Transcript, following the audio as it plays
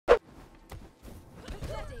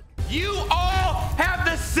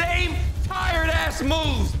ass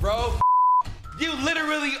moves, bro. You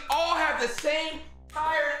literally all have the same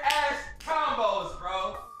tired ass combos,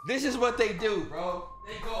 bro. This is what they do, bro.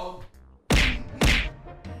 They go.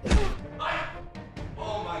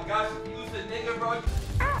 Oh my gosh, if you use the nigga, bro.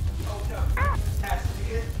 Oh no. Ass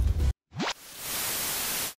nigga.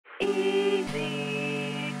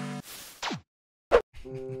 Easy.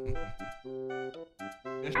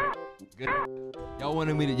 Good. Y'all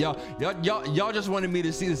wanted me to y'all just wanted me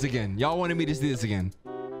to see this again. Y'all wanted me to see this again.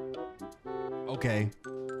 Okay.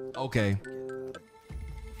 Okay.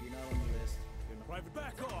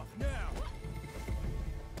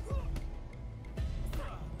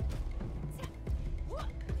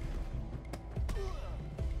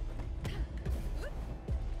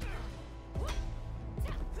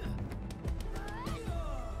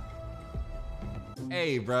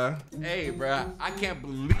 Hey, bro. Hey, bro. I can't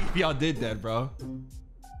believe y'all did that, bro.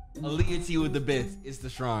 Aleity with the bits. It's the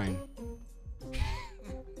shrine.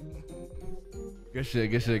 Good shit,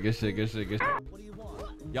 good shit, good shit, good shit, good shit. What do you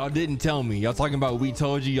want? Y'all didn't tell me. Y'all talking about we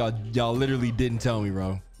told you. Y'all literally didn't tell me,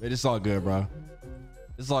 bro. But it's all good, bro.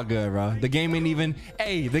 It's all good, bro. The game ain't even.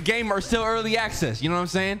 Hey, the game are still early access. You know what I'm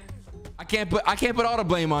saying? I can't put all the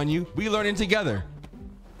blame on you. We learning together.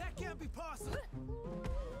 That can't be possible.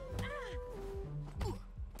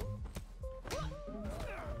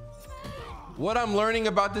 What I'm learning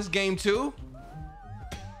about this game too,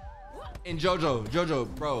 and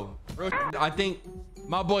Jojo, bro, I think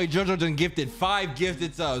my boy Jojo done gifted 5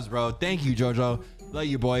 gifted subs, bro. Thank you, Jojo. Love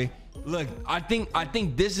you, boy. Look, I think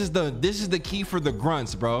this is the key for the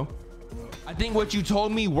grunts, bro. I think what you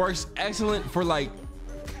told me works excellent for like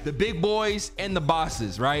the big boys and the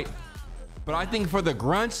bosses, right? But I think for the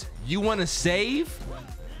grunts, you want to save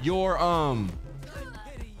your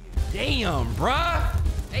damn, bruh.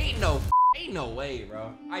 Ain't no way,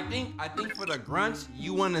 bro. I think for the grunts,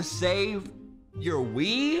 you want to save your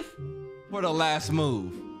weave for the last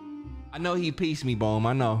move. I know he pieced me, Boom.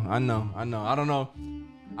 I know. I don't know.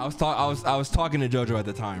 I was talking to Jojo at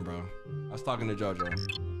the time, bro. I was talking to Jojo.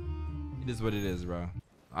 It is what it is, bro.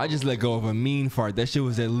 I just let go of a mean fart. That shit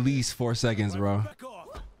was at least 4 seconds, bro.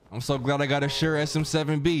 I'm so glad I got a sure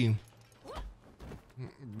SM7B.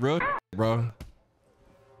 Real, bro.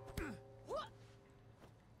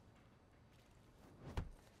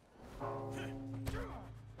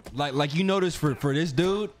 Like you notice for this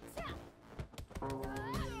dude,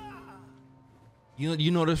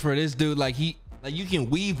 you notice for this dude, like you can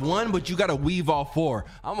weave one, but you gotta weave all 4.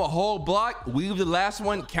 I'm a whole block, weave the last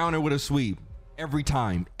one, counter with a sweep. Every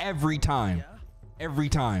time. I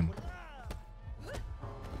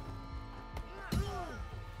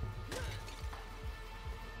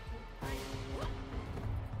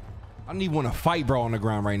don't even want to fight bro on the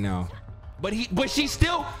ground right now. But she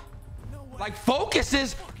still like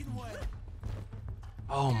focuses.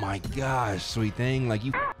 Oh my gosh, sweet thing. Like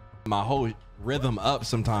you my whole rhythm up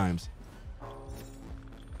sometimes.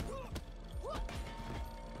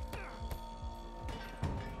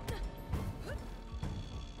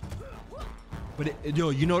 But yo,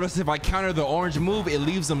 you notice if I counter the orange move, it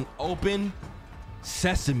leaves them open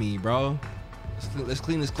sesame, bro. Let's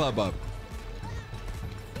clean this club up.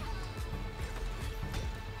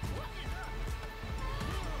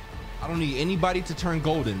 I don't need anybody to turn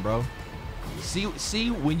golden, bro. See,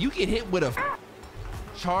 when you get hit with a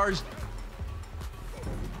charged,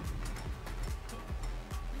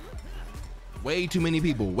 way too many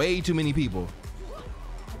people.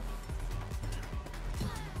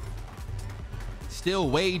 Still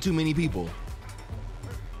way too many people.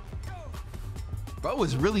 Bro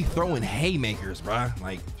was really throwing haymakers, bro.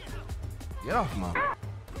 Like, get off my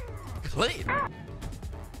clip.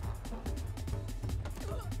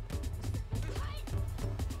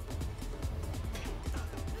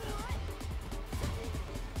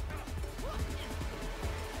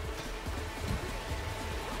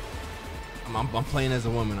 I'm playing as a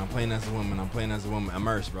woman.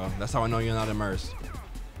 Immersed, bro. That's how I know you're not immersed.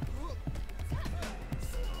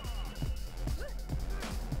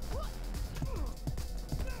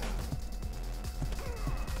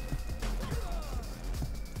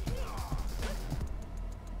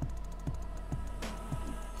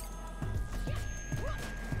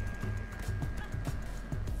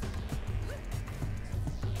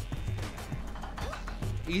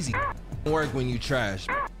 Easy work when you trash.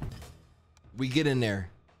 We get in there.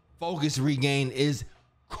 Focus regain is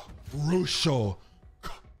crucial.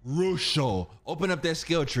 Open up that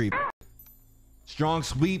skill tree. Strong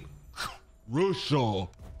sweep,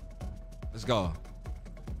 crucial. Let's go.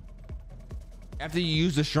 After you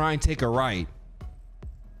use the shrine, take a right.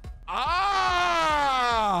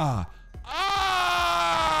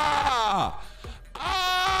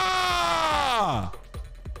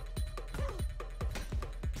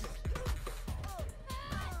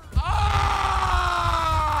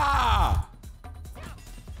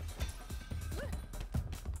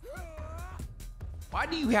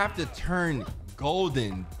 do you have to turn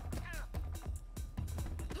golden?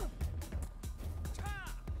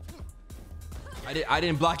 I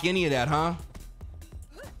didn't block any of that, huh?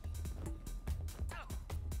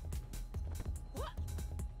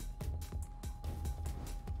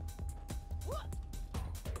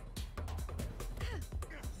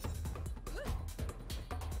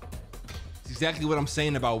 It's exactly what I'm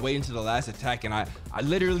saying about waiting to the last attack, and I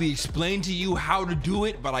literally explained to you how to do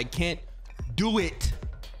it, but I can't do it.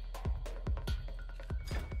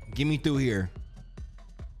 Get me through here.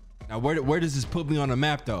 Now, where does this put me on the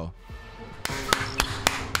map, though?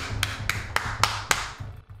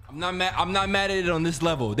 I'm not mad at it on this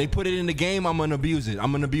level. They put it in the game. I'm gonna abuse it.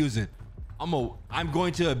 I'm going to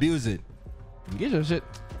abuse it. Get your shit.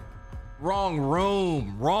 Wrong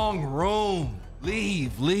room. Wrong room.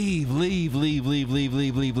 Leave.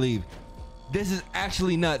 This is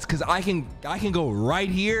actually nuts because I can go right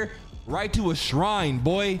here, right to a shrine,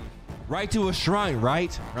 boy. Right to a shrine,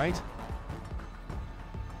 right?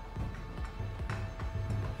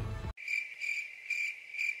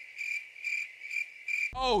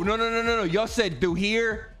 Oh, no. Y'all said through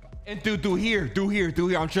here and through here.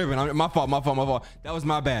 I'm tripping. My fault. That was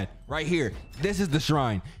my bad. Right here. This is the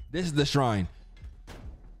shrine. There's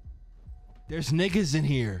niggas in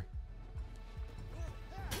here.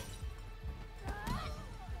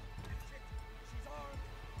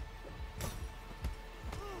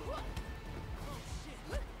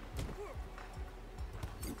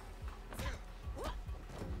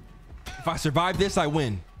 If I survive this, I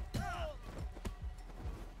win.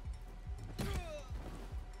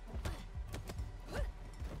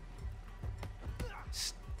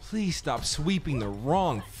 Please stop sweeping the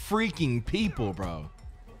wrong freaking people, bro.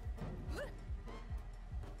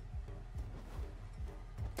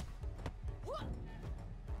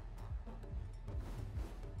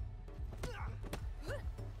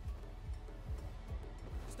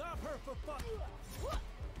 Stop her for fuck.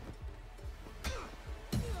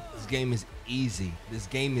 This game is easy. This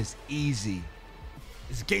game is easy.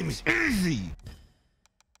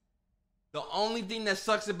 The only thing that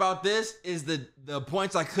sucks about this is the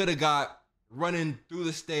points I could have got running through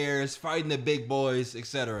the stairs, fighting the big boys,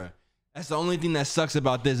 etc. That's the only thing that sucks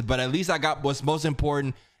about this, but at least I got what's most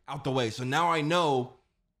important out the way. So now I know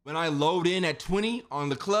when I load in at 20 on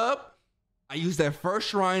the club, I use that first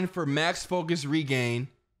shrine for max focus regain.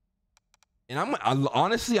 And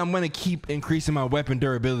honestly, I'm going to keep increasing my weapon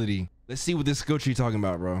durability. Let's see what this skill tree talking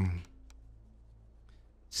about, bro.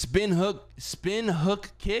 Spin hook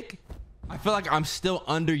kick. I feel like I'm still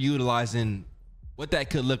underutilizing what that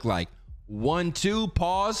could look like. 1, 2,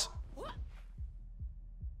 pause.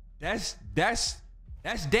 That's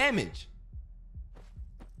damage.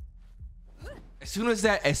 As soon as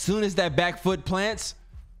that back foot plants,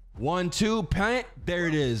 1, 2, plant. There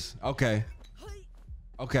it is. Okay.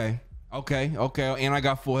 And I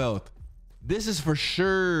got full health. This is for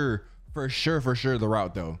sure the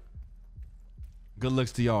route though. Good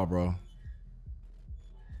looks to y'all, bro.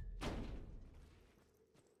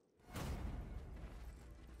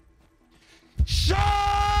 Shine!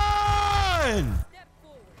 Step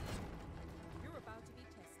forward. You're about to be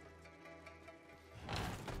tested.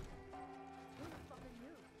 Who the fuck are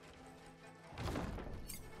you?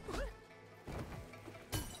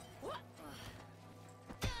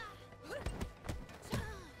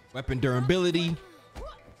 Weapon durability.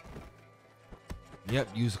 Yep,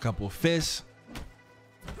 use a couple of fists.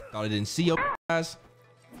 Thought I didn't see your guys.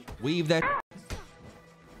 Weave that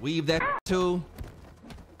too.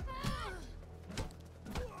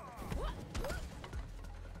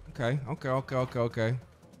 Okay.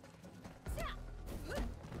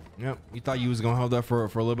 Yep, you thought you was gonna hold up for a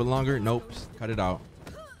little bit longer? Nope, cut it out.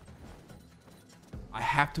 I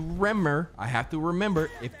have to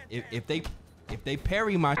remember if they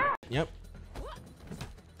parry my yep.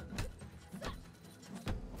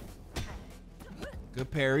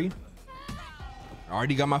 Good parry. I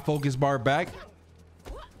already got my focus bar back.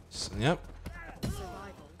 Yep.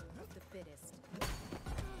 Survival of the fittest.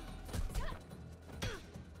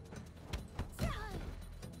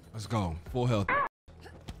 Let's go. Full health.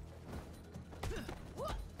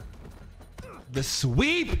 The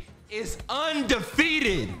sweep is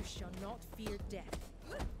undefeated. You shall not fear death.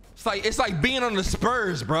 It's like being on the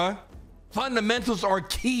Spurs, bruh. Fundamentals are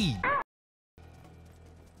key.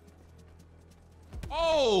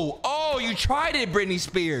 Oh, you tried it, Britney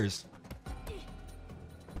Spears.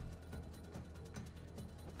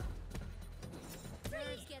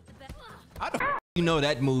 How the f you know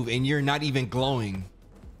that move and you're not even glowing?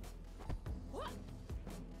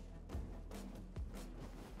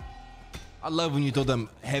 I love when you throw them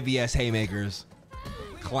heavy ass haymakers.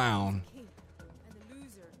 clown. King, and the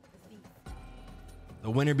loser, the thief. The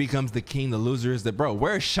winner becomes the king. The loser is the bro.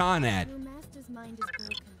 Where's Sean at? Your master's mind is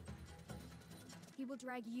broken. He will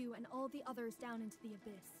drag you and all the others down into the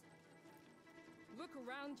abyss. Look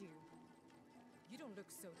around you. You don't look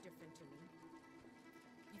so different to me.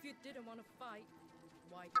 If you didn't want to fight,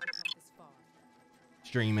 why did you come this far?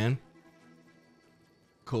 Streaming.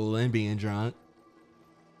 Cooling, being drunk.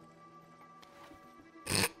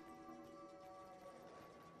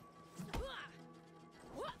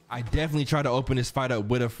 I definitely try to open this fight up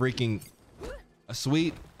with a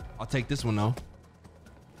sweep. I'll take this one though.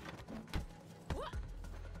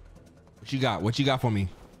 What you got? What you got for me?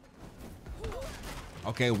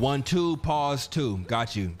 Okay, 1, 2, pause, 2.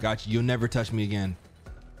 Got you. Got you. You'll never touch me again.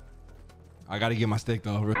 I gotta get my stick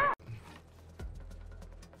though.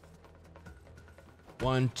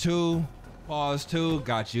 1, 2, pause, 2.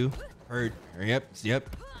 Got you. Hurt. Yep.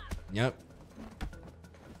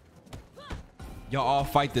 Y'all all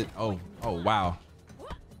fight the. Oh, wow.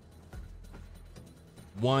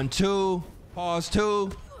 1, 2, pause,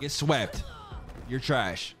 2. Get swept. You're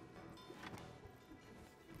trash.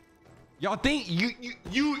 Y'all think you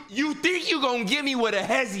think you gonna get me with a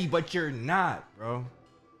hezzy, but you're not, bro.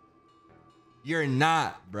 You're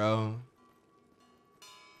not, bro.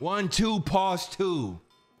 1, 2, pause, 2.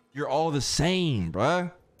 You're all the same,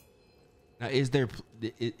 bruh. Now, is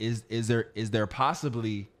there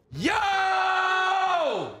possibly? Yo!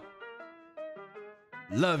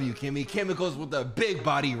 Love you, Kimmy. Chemicals with a big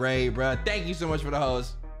body Ray, bruh. Thank you so much for the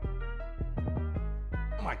host.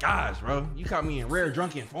 Oh my gosh, bro. You caught me in rare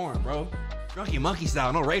drunken form, bro. Drunken monkey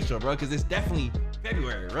style, no racial, bro, because it's definitely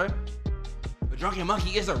February, bro. But drunken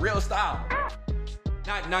monkey is a real style.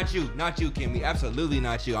 Not you, Kimmy. Absolutely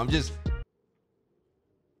not you. I'm just.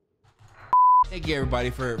 Thank you everybody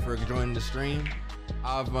for joining the stream.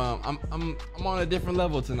 I'm on a different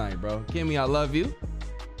level tonight, bro. Kimmy, I love you,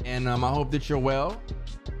 and I hope that you're well.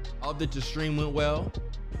 I hope that your stream went well.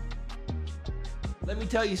 Let me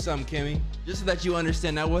tell you something, Kimmy. Just so that you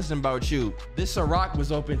understand, that wasn't about you. This Ciroc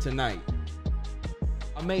was open tonight.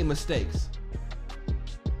 I made mistakes.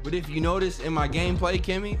 But if you notice in my gameplay,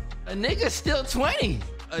 Kimmy, a nigga's still 20.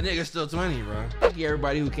 A nigga's still 20, bro. Thank you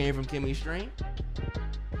everybody who came from Kimmy's stream.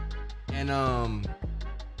 And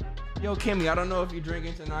yo, Kimmy, I don't know if you're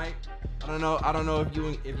drinking tonight. I don't know if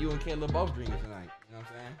you and Caleb both drinking tonight. You know what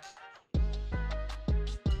I'm saying?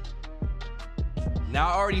 Now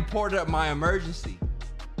I already poured up my emergency.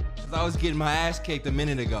 Cause I was getting my ass kicked a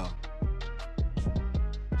minute ago.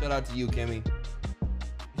 Shout out to you, Kimmy.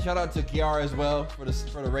 Shout out to Kiara as well for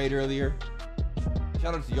the raid earlier.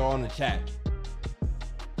 Shout out to y'all in the chat.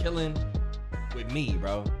 Chilling with me,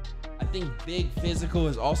 bro. I think Big Physical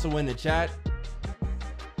is also in the chat.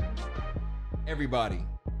 Everybody.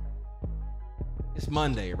 It's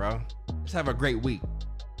Monday, bro. Let's have a great week.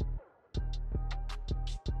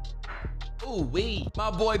 Ooh,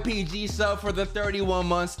 my boy PG sub for the 31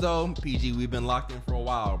 months though. PG, we've been locked in for a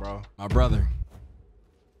while, bro. My brother.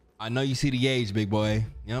 I know you see the age, big boy.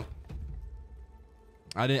 Yep.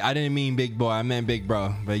 I didn't mean big boy. I meant big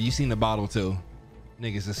bro. But you seen the bottle too.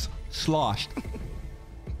 Niggas is sloshed.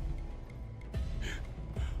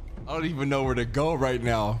 I don't even know where to go right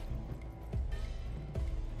now.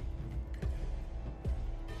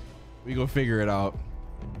 We gonna figure it out.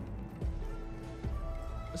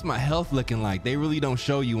 What's my health looking like? They really don't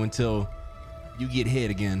show you until you get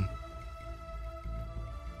hit again.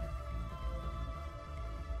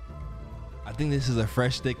 I think this is a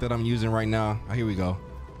fresh stick that I'm using right now. Oh, here we go.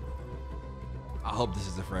 I hope this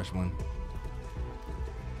is a fresh one.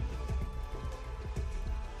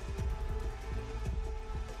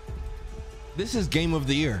 This is game of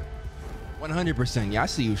the year. 100%. Yeah, I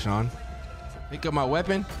see you, Sean. Pick up my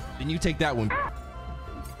weapon, then you take that one.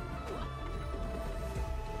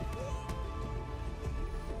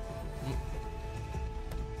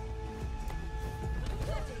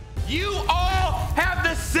 You all have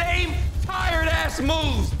the same tired ass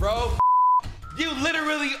moves, bro. You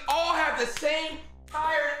literally all have the same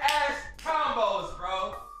tired ass combos,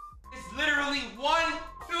 bro. It's literally 1,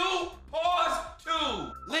 2, pause,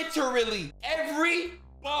 2. Literally every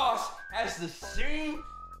boss has the same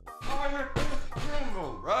tired ass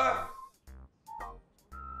combo, bro.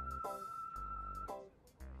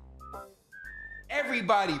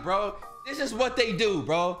 Everybody, bro. This is what they do,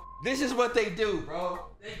 bro. This is what they do, bro.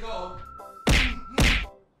 They go.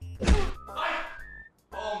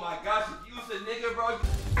 Oh my gosh, if you was a nigga, bro.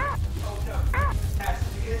 Oh no. That's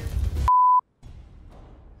it.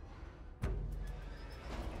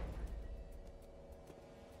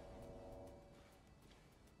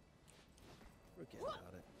 Forget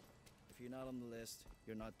about it. If you're not on the list,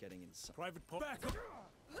 you're not getting inside. Private back up.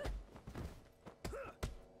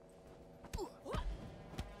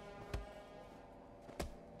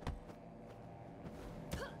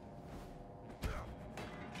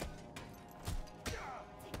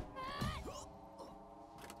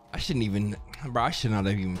 I shouldn't even, bro. I should not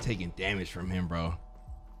have even taken damage from him, bro.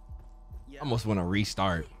 I almost want to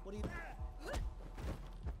restart.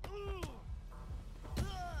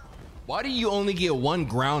 Why do you only get one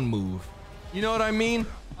ground move? You know what I mean?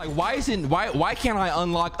 Like, why can't I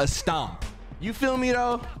unlock a stomp? You feel me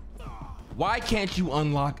though? Why can't you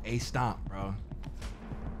unlock a stomp, bro?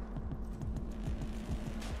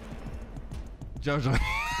 Jojo.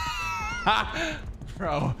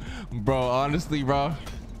 bro, honestly, bro.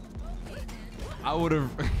 I would have,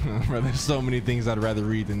 bro, there's so many things I'd rather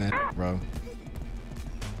read than that, bro.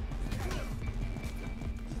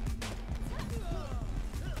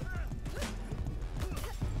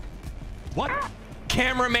 What?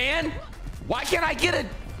 Cameraman? Why can't I get a,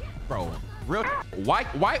 bro, real, why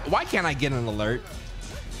can't I get an alert?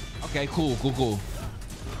 Okay, cool.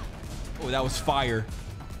 Oh, that was fire.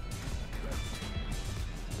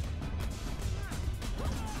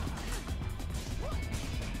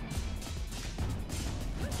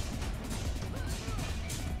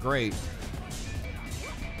 Great.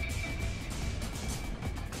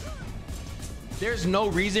 There's no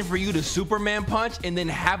reason for you to Superman punch and then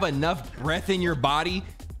have enough breath in your body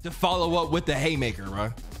to follow up with the haymaker, bro.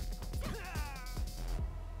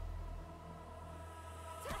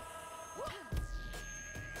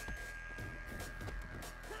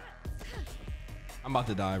 I'm about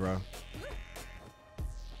to die, bro.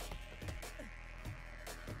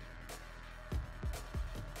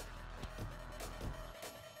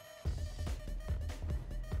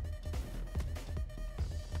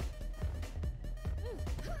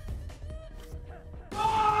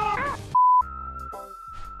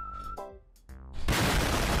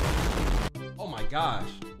 Oh my gosh.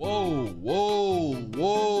 Whoa.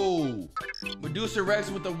 Medusa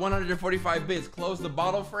Rex with the 145 bits. Close the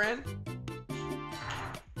bottle, friend.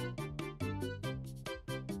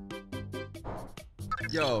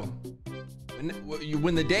 Yo,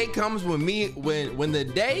 when the day comes when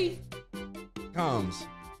the day comes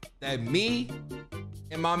that me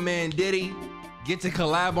and my man Diddy get to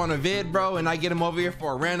collab on a vid, bro, and I get him over here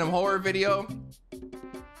for a random horror video,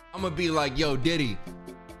 I'm gonna be like, yo, Diddy,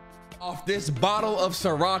 off this bottle of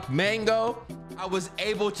Ciroc Mango, I was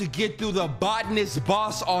able to get through the botanist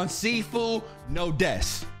boss on Sifu, no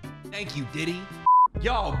deaths. Thank you, Diddy.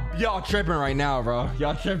 Y'all tripping right now, bro.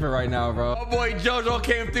 Y'all tripping right now, bro. My boy Jojo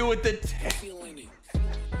came through with the 10.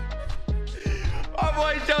 My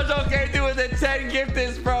boy Jojo came through with the 10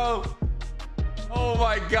 gifteds, bro. Oh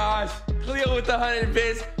my gosh. Cleo with the 100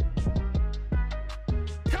 bits.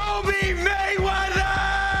 Kobe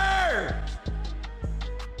Mayweather!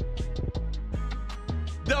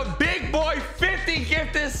 The big boy 50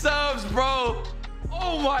 gifted subs, bro.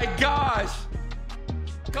 Oh my gosh.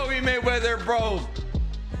 Kobe Mayweather, bro.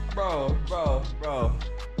 Bro,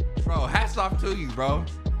 hats off to you, bro.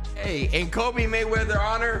 Hey, in Kobe Mayweather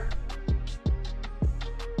honor,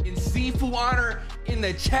 in Sifu honor, in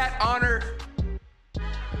the chat honor.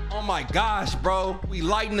 Oh my gosh, bro. We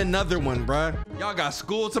lighting another one, bro. Y'all got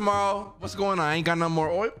school tomorrow. What's going on? I ain't got no more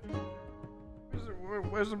oil.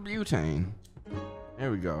 Where's the butane?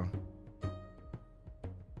 There we go.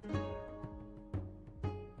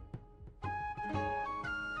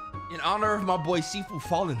 In honor of my boy Sifu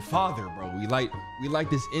Fallen Father, bro. We light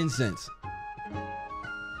this incense.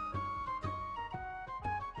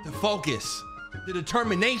 The focus, the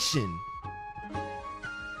determination.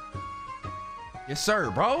 Yes, sir,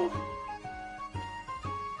 bro.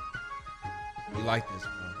 We like this,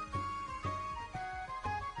 bro.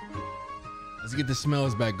 Let's get the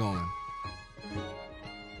smells back going.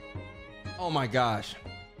 Oh my gosh.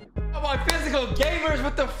 Oh, my physical gamers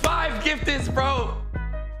with the 5 gifteds, bro.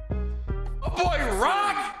 Oh boy,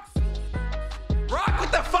 Rock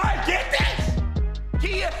with the 5 gifteds.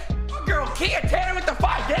 Kia, my girl Kia Tanner with the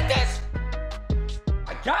 5 gifteds.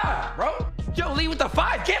 My God, bro. Jolie with the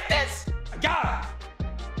 5 gifteds. My God.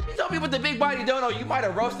 You told me with the big body dono, you might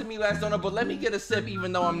have roasted me last dono, but let me get a sip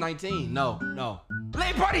even though I'm 19. No.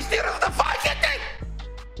 Lane Party Studios with the 5 gifted.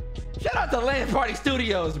 Shout out to Lane Party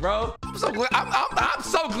Studios, bro. I'm so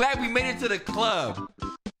glad we made it to the club.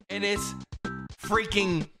 And it's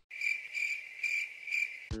freaking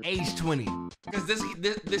age 20, because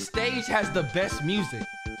this stage has the best music.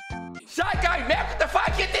 Shy Guy Mac with the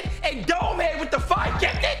 5 gifted, and Domehead with the 5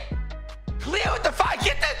 gifted. Cleo with the 5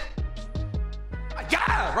 gifted. My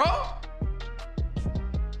God, bro.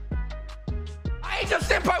 I ain't Angel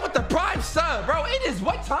Senpai with the prime sub, bro. It is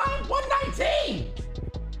what time? 119.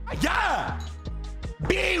 Yeah.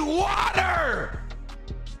 Be water.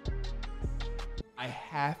 I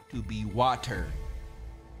have to be water.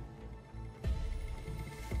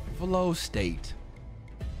 Flow state.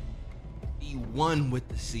 Be one with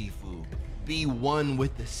the seafood. Be one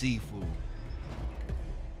with the seafood.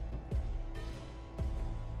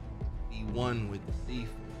 Be one with the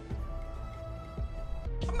seafood.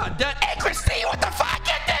 I'm not done. Hey, Christine, what the fuck?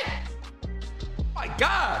 Get it? Oh my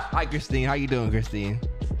God. Hi, Christine. How you doing, Christine?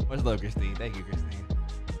 Much love, Christine. Thank you, Christine.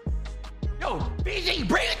 Yo, BG,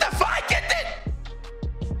 bring it the fuck. Get it?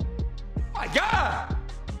 Oh my God.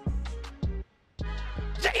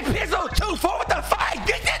 J Pizzle 2-4 with the fight.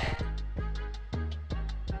 Get it?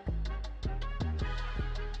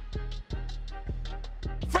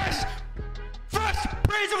 Fresh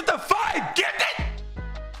Breeze with the 5. Get it?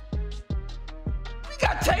 We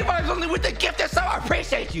got Tay Vibes only with the gift, so I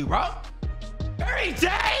appreciate you, bro. Perry J.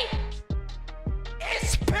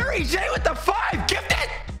 It's Perry J with the 5. Gift it.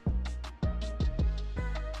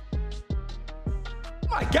 Oh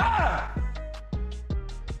my God.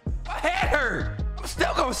 My head hurt. I'm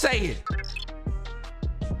still gonna say it.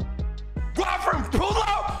 Guap from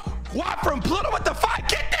Pluto with the 5.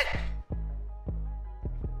 Get it.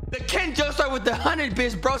 The Ken Joestar with the 100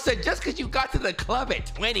 bits, bro, said just because you got to the club at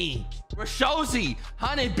 20. Rashozi,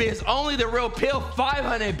 100 bits, only the real pill,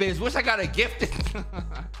 500 bits. Wish I got a gifted.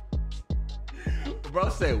 Bro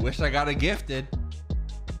said, wish I got a gifted.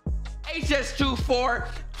 HS24,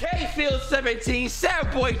 K-Field 17,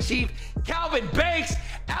 Sad Boy Chief, Calvin Banks,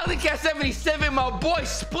 Alicat 77, my boy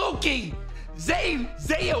Spooky,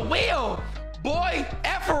 Zaya Will, Boy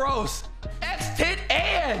Epheros, X10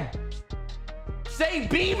 and Say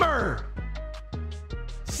Beamer,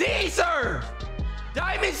 Caesar,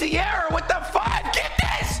 Diamond Sierra with the 5. Get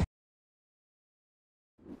this!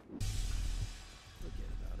 Forget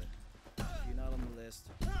about it. You're not on the list.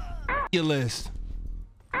 Your list.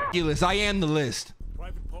 Your list. I am the list.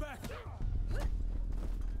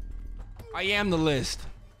 I am the list.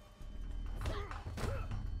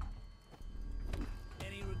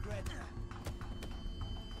 Any regret?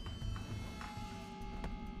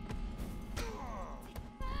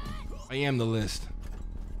 I am the list.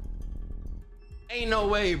 Ain't no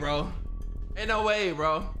way, bro. Ain't no way,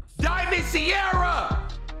 bro. Diamond Sierra!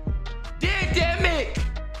 Didemic!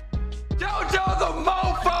 Jojo the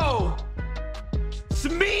Mofo!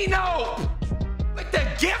 Smino! With the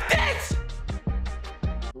gifted!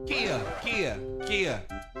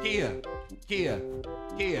 Kia.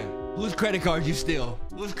 Whose credit card you steal?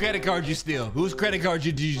 Whose credit card you steal? Whose credit card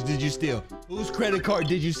did you steal? Whose credit card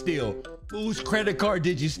did you steal? Whose credit card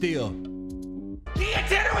did you steal? Kia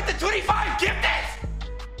Tanner with the 25 gifted!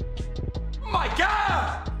 Oh my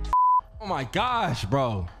God! Oh my gosh,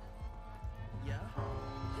 bro.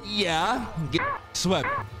 Yeah. Get swept.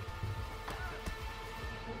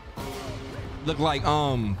 Look like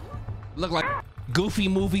Goofy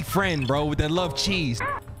movie friend, bro, with that love cheese.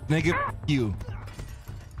 Nigga, you.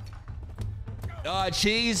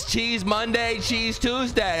 Cheese Monday, cheese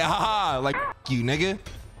Tuesday. Haha, like you, nigga.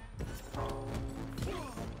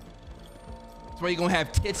 That's why you gonna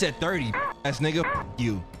have tits at 30, ass nigga.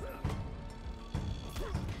 You.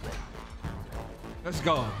 Let's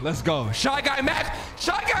go. Shy Guy Mac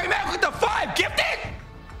with the 5, gifted.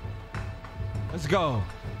 Let's go.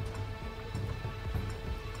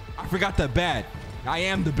 I forgot the bat. I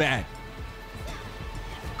am the bat.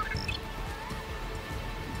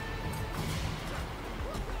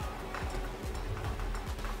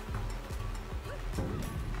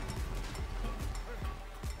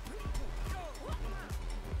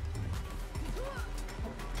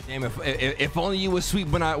 Damn, if only you would sweep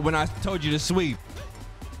when I told you to sweep.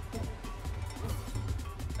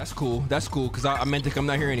 That's cool, because I meant to come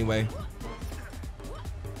down here anyway.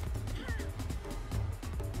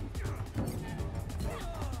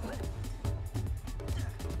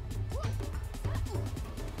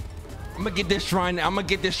 I'm gonna get this shrine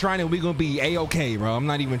and we gonna be A-okay, bro. I'm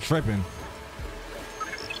not even tripping.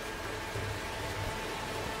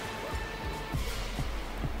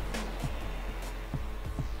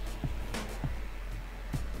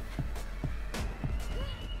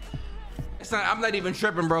 I'm not even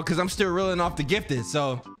tripping, bro, because I'm still reeling off the gifted.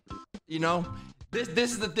 So, you know, this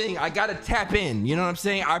is the thing. I gotta tap in. You know what I'm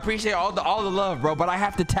saying? I appreciate all the love, bro, but I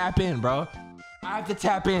have to tap in, bro. I have to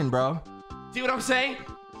tap in, bro. See what I'm saying?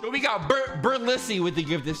 So we got Berleezy with the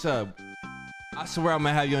gifted sub. I swear I'm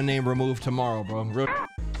gonna have your name removed tomorrow, bro. Real.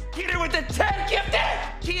 Keter with the 10 gifted.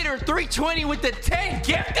 Keter 320 with the 10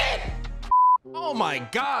 gifted. Oh my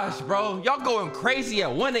gosh, bro. Y'all going crazy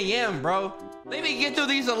at 1 a.m., bro. Let me get through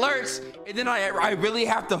these alerts, and then I really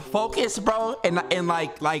have to focus, bro. And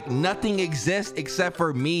like nothing exists except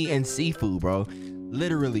for me and Sifu, bro.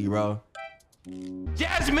 Literally, bro.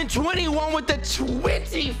 Jasmine 21 with the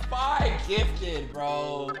 25 gifted,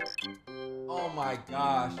 bro. Oh my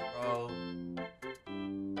gosh, bro.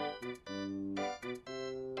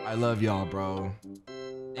 I love y'all, bro.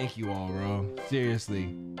 Thank you all, bro.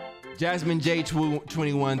 Seriously. Jasmine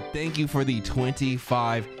J21, thank you for the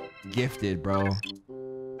 25 gifted, bro.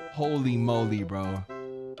 Holy moly, bro.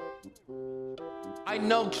 I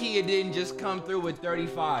know Kia didn't just come through with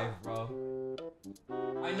 35, bro.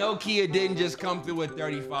 I know Kia didn't just come through with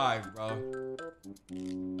 35, bro.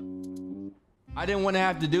 I didn't want to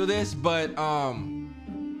have to do this, but I'm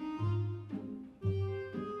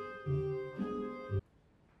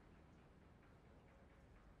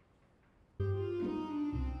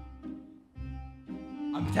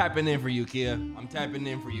tapping in for you, Kia. I'm tapping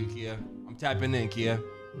in for you, Kia. I'm tapping in, Kia.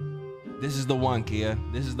 This is the one, Kia.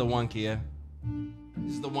 This is the one, Kia.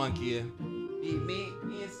 This is the one, Kia. Me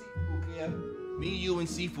and Sifu, Kia. Me, you, and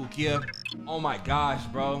Sifu, Kia. Oh my gosh,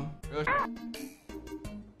 bro.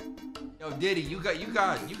 Yo, Diddy, you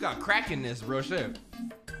got crack in this, real shit.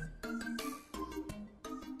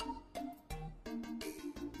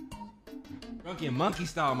 Drunken Monkey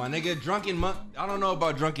style, my nigga. Drunken Monkey. I don't know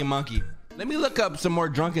about Drunken Monkey. Let me look up some more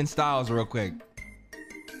drunken styles real quick.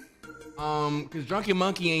 Cause Drunken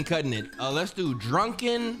Monkey ain't cutting it. Let's do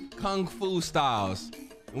drunken kung fu styles.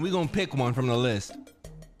 And we gonna pick one from the list.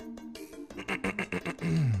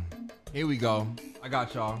 Here we go. I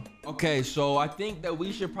got y'all. Okay, so I think that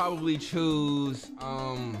we should probably choose,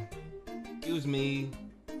 excuse me.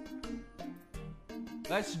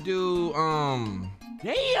 Let's do, damn!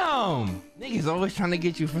 Niggas always trying to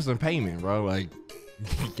get you for some payment, bro. Like,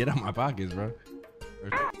 get out my pockets, bro.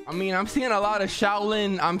 I mean, I'm seeing a lot of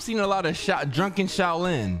Shaolin. I'm seeing a lot of drunken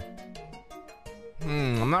Shaolin.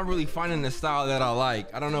 I'm not really finding the style that I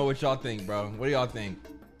like. I don't know what y'all think, bro. What do y'all think?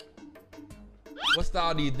 What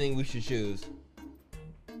style do you think we should choose?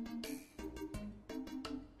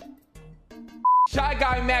 Shy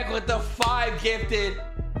Guy Mac with the 5 gifted.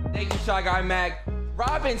 Thank you, Shy Guy Mac.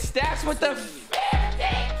 Robin Stacks with the 50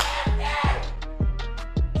 gifted.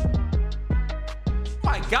 Oh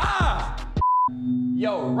my God.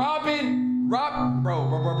 Yo,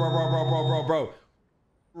 bro.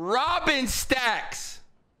 Robin Stacks.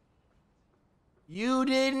 You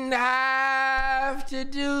didn't have to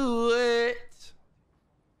do it,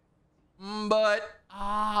 but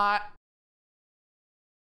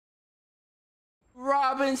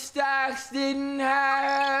Robin Stacks didn't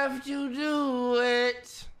have to do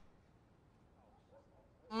it,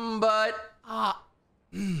 but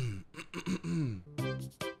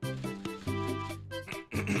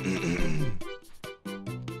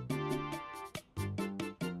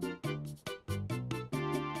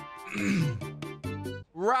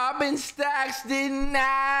Robin Stacks didn't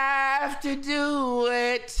have to do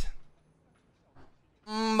it,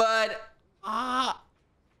 but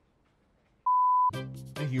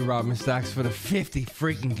thank you, Robin Stacks, for the 50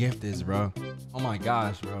 freaking gifteds, bro. Oh my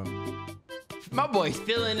gosh, bro. My boy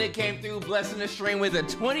Feeling It came through, blessing the stream with a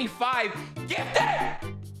 25 gifted.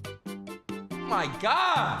 Oh my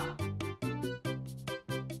God.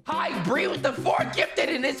 Hi, Bree with the 4 gifted,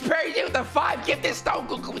 and it's Perry J with the 5 gifted. Stone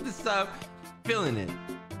Cook with the sub. Feeling it.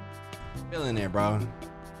 Feeling it, bro.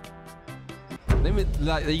 Let me,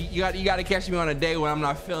 like, you got to catch me on a day when I'm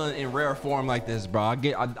not feeling in rare form like this, bro.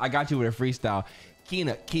 I got you with a freestyle.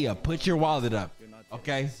 Kia, put your wallet up.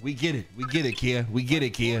 Okay, we get it, Kia. We get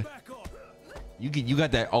it, Kia. You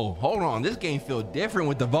got that. Oh, hold on. This game feel different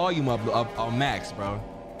with the volume up on max, bro.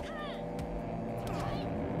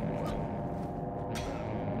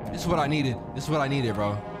 This is what I needed. This is what I needed,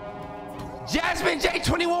 bro. Jasmine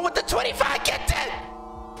J21 with the 25 gifted.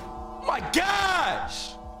 Oh my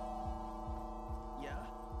gosh. Yeah.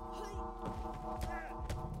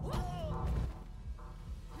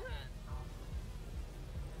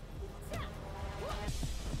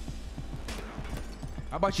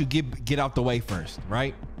 How about you get out the way first,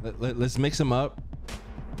 right? Let's mix them up.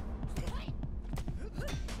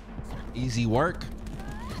 Easy work.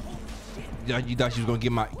 You thought she was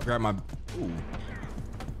gonna grab my. Ooh.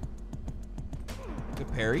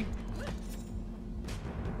 Good parry.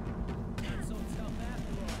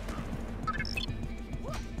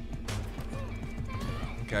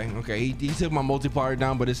 Okay. He took my multiplier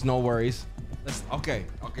down, but it's no worries. Okay.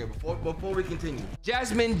 Before we continue,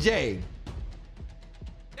 Jasmine J.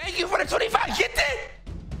 Thank you for the 25. Get it.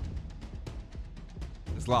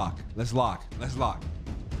 Let's lock.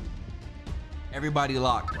 Everybody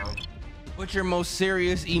lock, bro. Put your most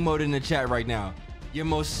serious emote in the chat right now. Your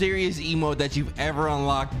most serious emote that you've ever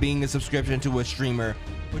unlocked being a subscription to a streamer.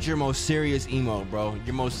 Put your most serious emote, bro.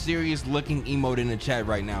 Your most serious looking emote in the chat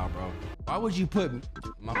right now, bro. Why would you put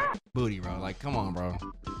my booty, bro? Like, come on, bro.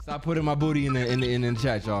 Stop putting my booty in the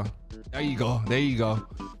chat, y'all. There you go. There you go.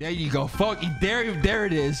 There you go. There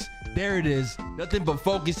it is. There it is. Nothing but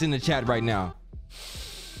focus in the chat right now.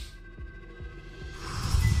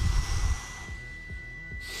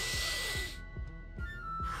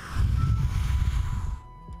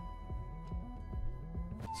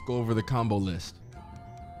 Let's go over the combo list.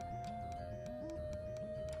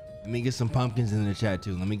 Let me get some pumpkins in the chat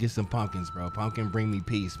too. Let me get some pumpkins, bro. Pumpkin bring me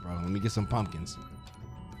peace, bro. Let me get some pumpkins.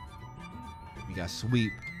 We got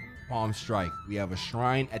sweep, palm strike. We have a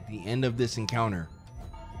shrine at the end of this encounter.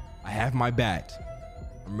 I have my bat.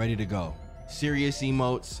 I'm ready to go. Serious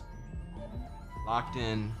emotes. Locked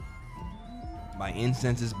in. My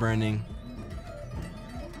incense is burning.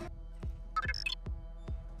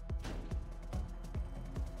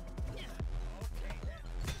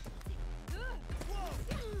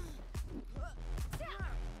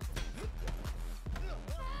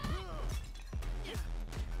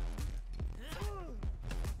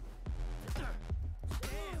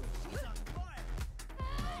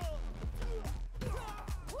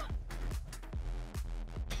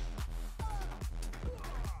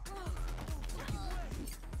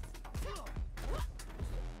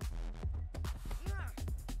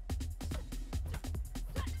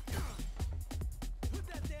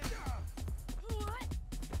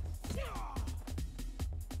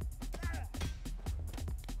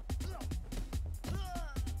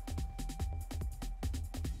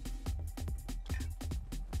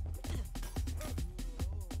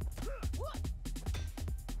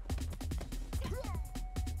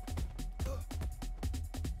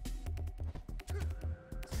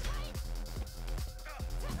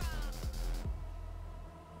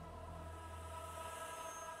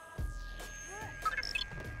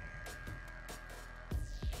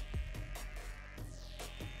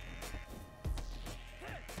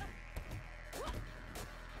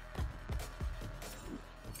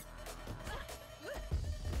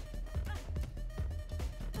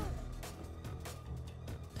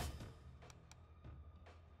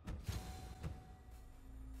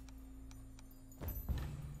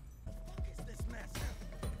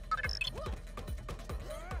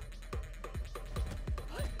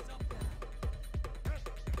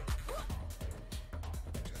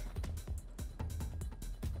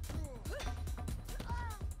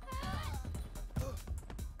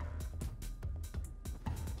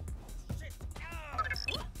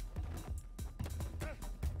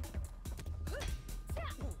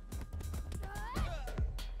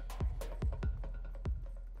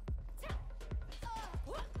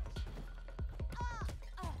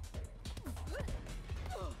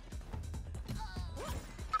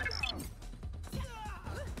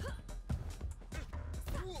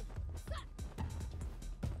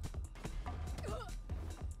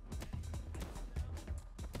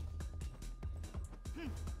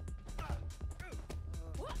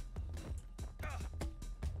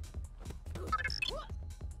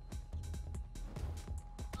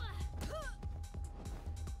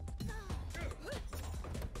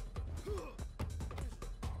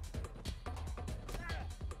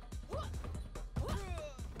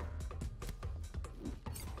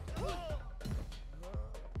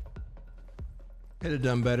 Could have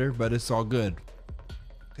done better, but it's all good.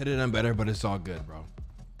 Could have done better, but it's all good, bro.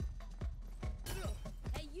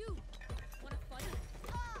 Hey, you! Wanna fight?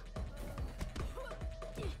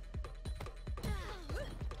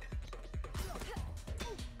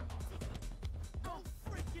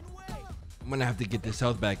 I'm gonna have to get this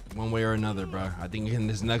health back one way or another, bro. I think in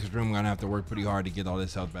this next room, I'm gonna have to work pretty hard to get all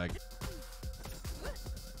this health back.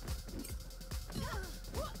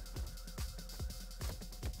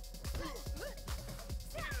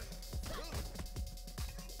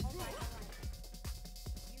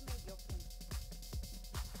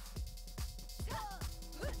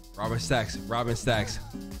 Robin Stacks,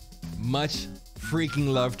 much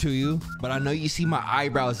freaking love to you, but I know you see my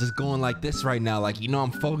eyebrows just going like this right now, like, you know,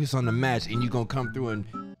 I'm focused on the match and you gonna come through and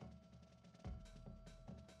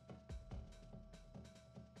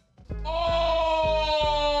oh,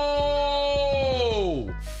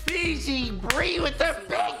 Fiji Bree with the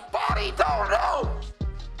big body, don't know.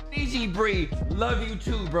 Fiji Bree, love you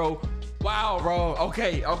too, bro. Wow, bro.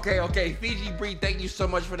 Okay. Fiji Bree, thank you so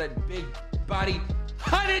much for that big body.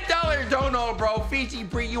 $100 dono, bro. Fiji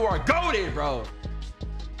Bree, you are goated, bro.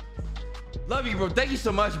 Love you, bro. Thank you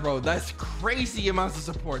so much, bro. That's crazy amounts of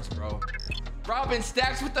supports, bro. Robin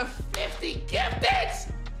Stacks with the 50 gifteds.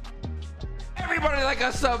 Everybody like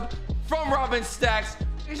a sub from Robin Stacks.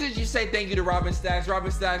 Make sure you say thank you to Robin Stacks.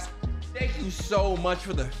 Robin Stacks, thank you so much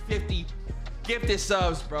for the 50 gifted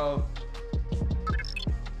subs, bro.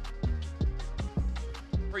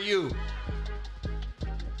 For you.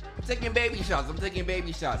 I'm taking baby shots. I'm taking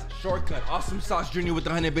baby shots. Shortcut. Awesome Sauce Jr. with the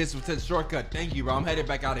 100 bits with the shortcut. Thank you, bro. I'm headed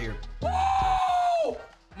back out of here. Woo!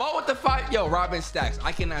 Mo with the 5. Yo, Robin Stacks.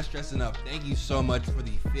 I cannot stress enough. Thank you so much for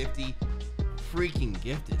the 50 freaking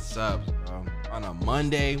gifted subs, bro. On a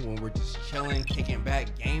Monday when we're just chilling, kicking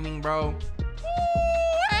back, gaming, bro. Woo!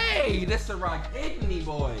 Hey, that's a rock kidney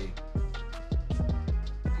boy. Oh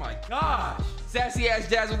my gosh. Sassy ass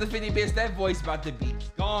Jazz with the 50 bits. That voice about to be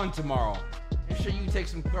gone tomorrow. Make sure you take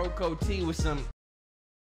some throat coat tea with some.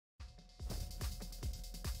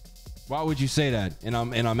 Why would you say that? And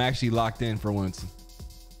I'm actually locked in for once.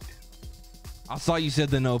 I saw you said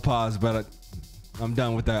the no pause, but I'm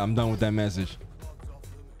done with that. I'm done with that message.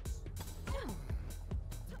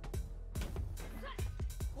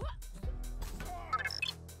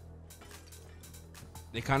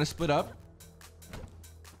 They kind of split up.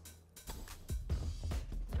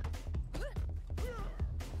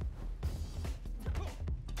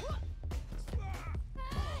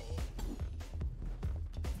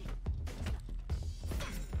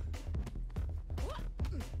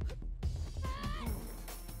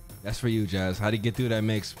 That's for you, Jazz. How to get through that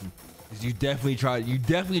mix? You definitely tried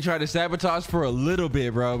to sabotage for a little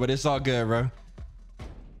bit, bro, but it's all good, bro.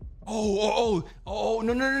 Oh,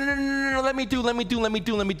 no, let me do.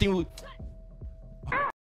 Bruh,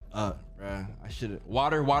 I should have.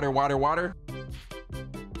 Water.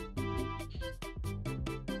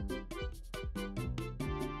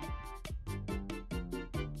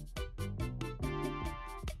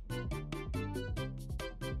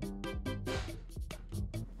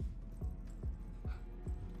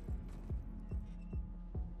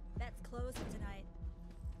 That's closed for tonight.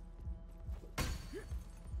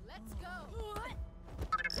 Let's go.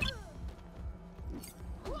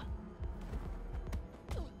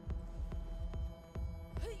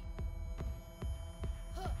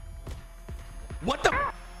 What the?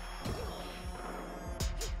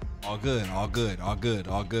 All good. Come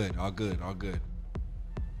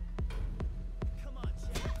on,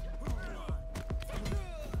 Jack.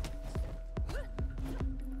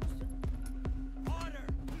 Harder.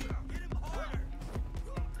 Hit him harder.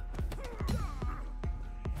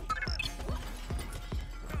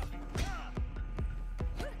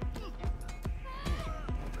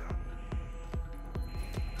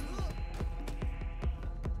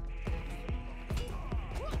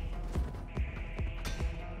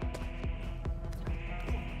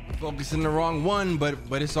 Focusing the wrong one, but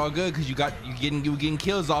it's all good because you getting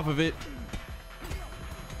kills off of it.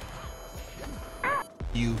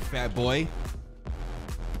 You fat boy.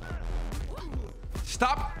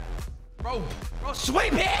 Stop, bro,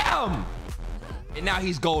 sweep him. And now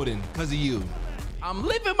he's golden because of you. I'm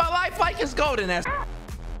living my life like it's golden. As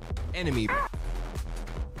enemy.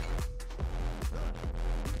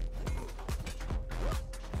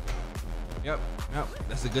 Yep.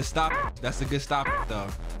 That's a good stop. That's a good stop, though.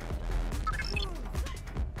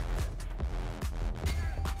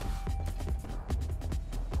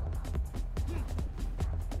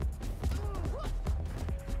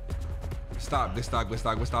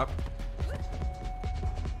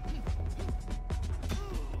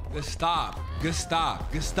 Stop.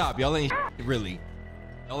 Good stop. Y'all ain't really.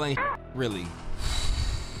 You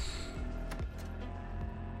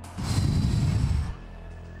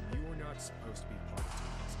were not supposed to be part of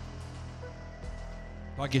this.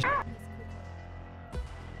 Talk your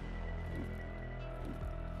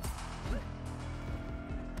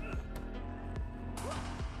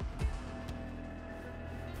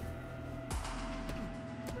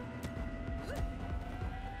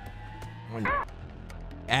on your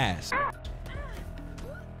ass.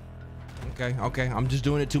 Okay. I'm just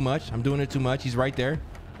doing it too much. He's right there.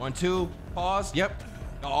 1, 2, pause. Yep.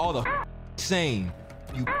 All the same.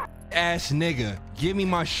 You ass nigga. Give me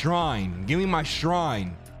my shrine. Give me my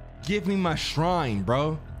shrine,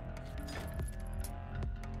 bro.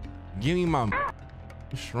 Give me my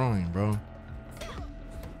shrine, bro.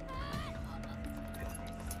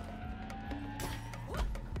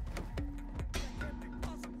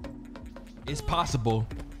 It's possible.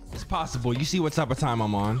 You see what type of time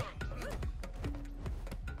I'm on.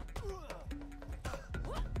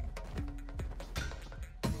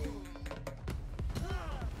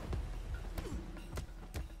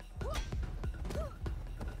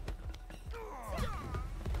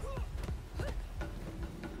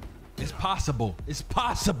 It's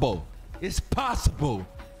possible. is possible.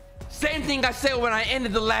 Same thing I said when I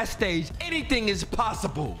ended the last stage. Anything is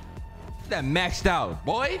possible. That maxed out,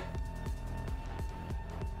 boy.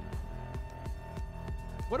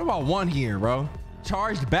 What about one here, bro?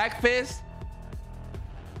 Charged back fist?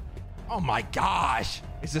 Oh my gosh.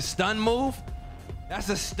 It's a stun move? That's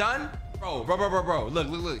a stun? Bro.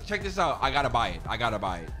 Look. Check this out. I gotta buy it.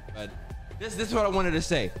 But this is what I wanted to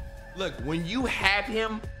say. Look, when you have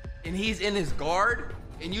him and he's in his guard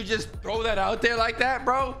and you just throw that out there like that,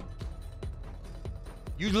 bro,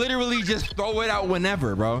 you literally just throw it out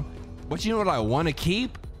whenever, bro. But you know what I want to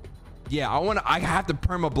keep? Yeah, I have to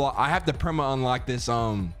perma block. I have to perma unlock this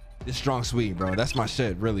strong suite, bro. That's my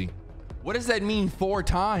shit, really. What does that mean 4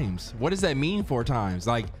 times? What does that mean 4 times?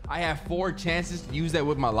 Like, I have 4 chances to use that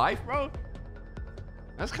with my life, bro?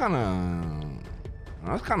 That's kind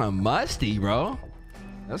of musty, bro.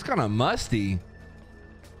 That's kind of musty.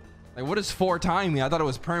 Like, what does 4 time mean? I thought it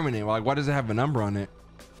was permanent. Like, why does it have a number on it?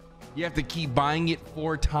 You have to keep buying it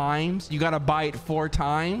 4 times. You gotta buy it 4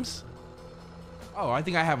 times. Oh, I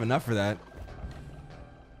think I have enough for that.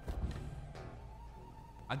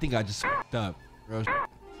 I think I just f***ed up, bro.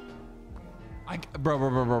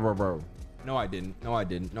 Bro. No, I didn't. No, I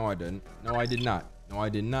did not.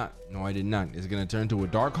 It's gonna turn to a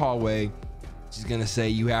dark hallway. She's gonna say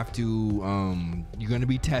you have to, you're gonna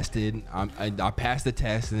be tested. I pass the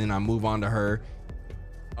test and then I move on to her.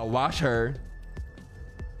 I'll watch her.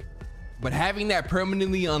 But having that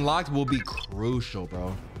permanently unlocked will be crucial,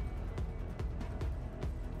 bro.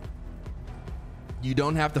 You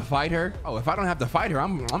don't have to fight her? Oh, if I don't have to fight her,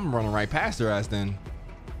 I'm running right past her ass then.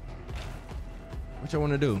 What y'all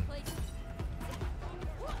wanna do?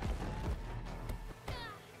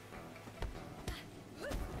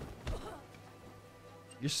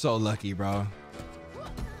 You're so lucky, bro.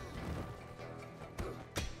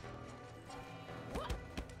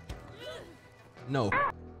 No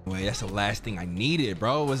way, that's the last thing I needed,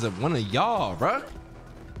 bro. Was it one of y'all, bro?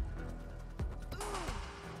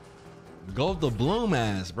 Go the bloom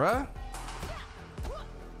ass, bro.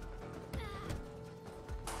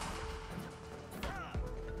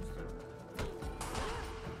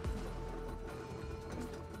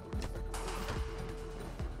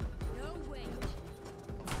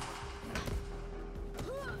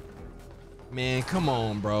 Man, come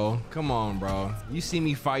on, bro. Come on, bro. You see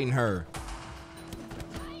me fighting her.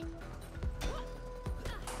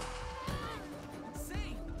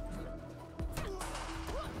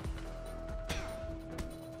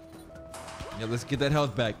 Yeah, let's get that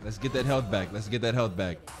health back. Let's get that health back. Let's get that health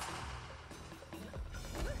back.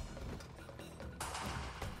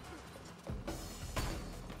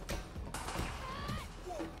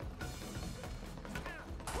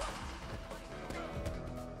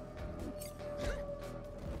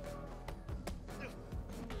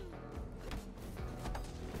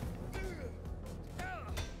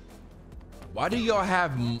 Why do y'all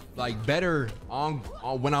have like better on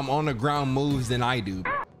when I'm on the ground moves than I do?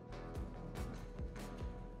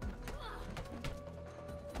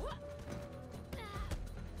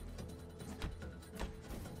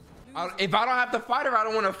 If I don't have to fight her, I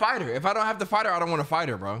don't want to fight her. If I don't have to fight her, I don't want to fight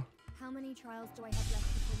her, bro. How many trials do I have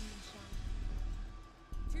left before you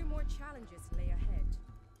shine? 2 more challenges lay ahead.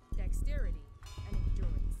 Dexterity and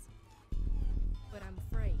endurance. But I'm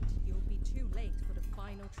afraid you'll be too late for the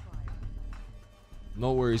final trial.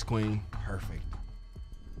 No worries, queen. Perfect.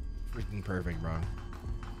 Freaking perfect, bro.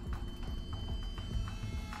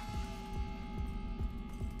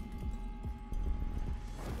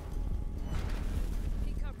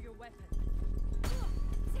 Pick up your weapon.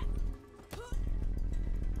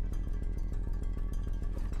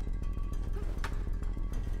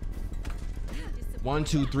 1,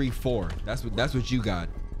 2, 3, 4. That's what you got.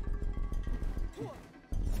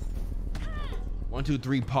 1, 2,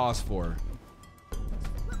 3. Pause 4.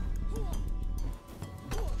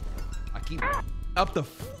 I keep up the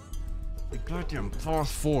goddamn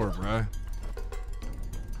pause 4, bruh.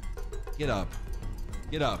 Get up.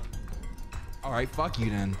 Get up. All right, fuck you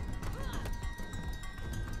then.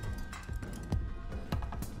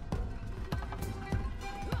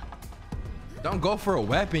 Don't go for a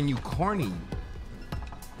weapon, you corny.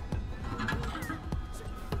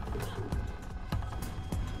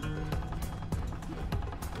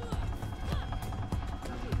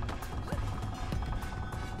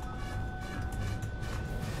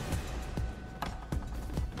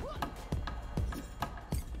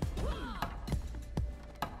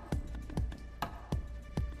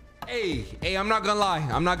 Hey, I'm not gonna lie.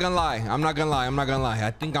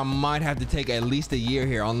 I think I might have to take at least a year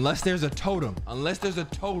here, unless there's a totem. If there's a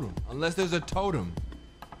totem,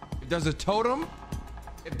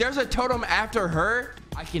 If there's a totem after her,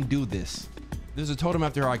 I can do this. There's a totem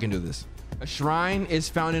after her, I can do this. A shrine is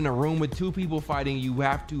found in a room with 2 people fighting. You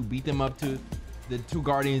have to beat them up to the 2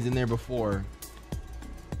 guardians in there before.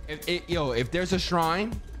 If there's a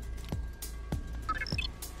shrine,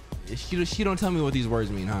 she don't tell me what these words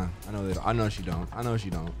mean, huh? I know that. I know she don't. I know she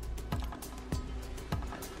don't.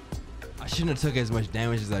 I shouldn't have took as much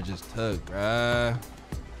damage as I just took, bruh.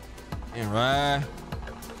 And bruh.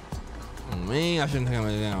 On me, I shouldn't take as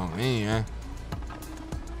much damage on me, man.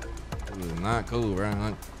 It was not cool,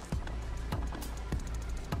 bruh.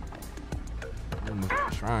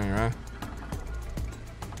 Shrine, right?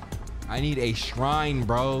 I need a shrine,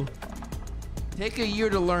 bro. Take a year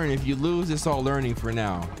to learn. If you lose, it's all learning for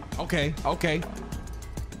now. Okay. I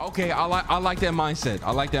like that mindset.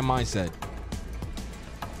 I like that mindset.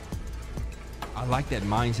 I like that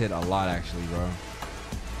mindset a lot, actually, bro.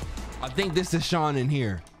 I think this is Sean in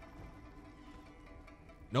here.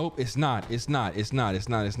 Nope, it's not. It's not.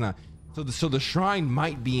 So the shrine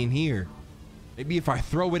might be in here. Maybe if I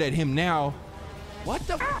throw it at him now. What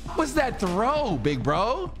the f was that throw, big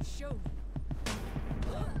bro?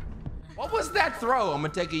 What was that throw? I'm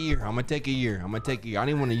gonna take a year. I don't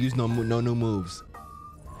even want to use no new moves.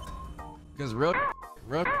 Cause real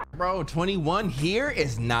bro, 21 here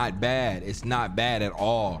is not bad. It's not bad at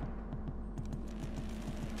all.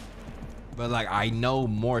 But like, I know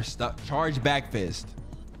more stuff. Charge back fist.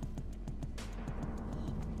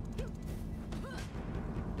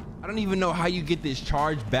 I don't even know how you get this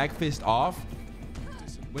charge back fist off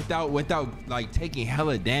without like taking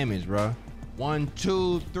hella damage, bro. 1,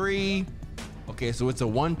 2, 3. Okay, so it's a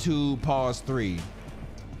 1, 2, pause 3.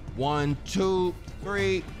 1, 2,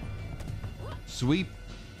 3. Sweep.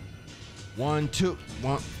 1, 2,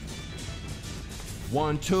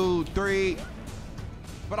 1, 2, 3.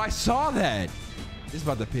 But I saw that. This is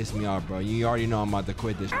about to piss me off, bro. You already know I'm about to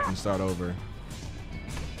quit this shit and start over.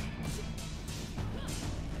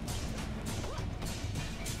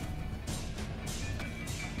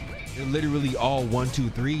 They're literally all 1, 2,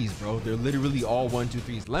 3s, bro. They're literally all 1, 2,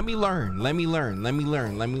 3s. Let me learn. Let me learn. Let me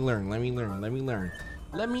learn. Let me learn. Let me learn. Let me learn.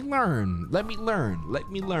 Let me learn. Let me learn. Let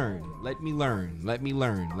me learn. Let me learn. Let me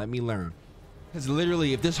learn. Let me learn. Because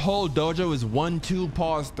literally, if this whole dojo is 1, 2,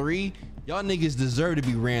 pause 3, y'all niggas deserve to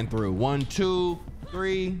be ran through. 1, 2,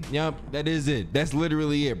 3. Yep, that is it. That's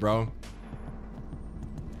literally it, bro.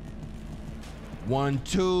 1,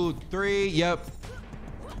 2, 3. Yep.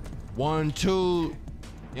 1, 2.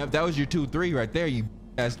 Yep, that was your 2, 3 right there. You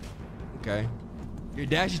ass. Okay. Your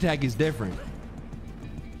dash attack is different.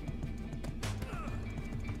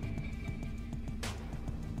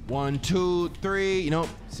 One, 2, 3. You know,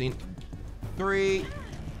 see, 3.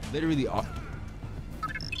 Literally off.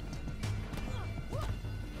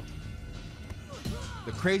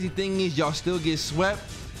 The crazy thing is, y'all still get swept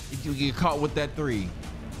if you get caught with that 3.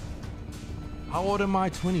 How old am I?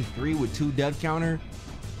 23 with 2 death counter.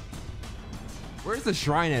 Where's the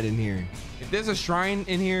shrine at in here? If there's a shrine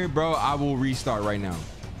in here, bro, I will restart right now.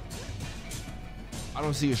 I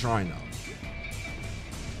don't see a shrine though.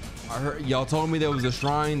 I heard y'all told me there was a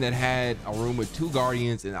shrine that had a room with 2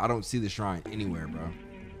 guardians, and I don't see the shrine anywhere, bro.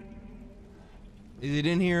 Is it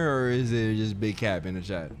in here or is it just big cap in the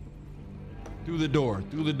chat? Through the door.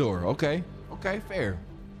 Okay, fair.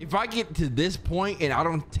 If I get to this point and I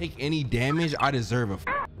don't take any damage, I deserve a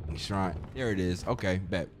shrine. There it is. Okay,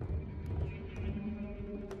 bet.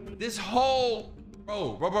 This whole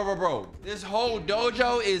bro. This whole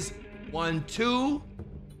dojo is 1, 2,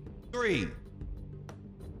 3.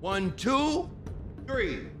 1, 2,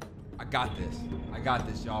 3. I got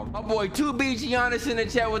this, y'all. My boy 2B Giannis in the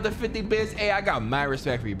chat with the 50 bits. Hey, I got mad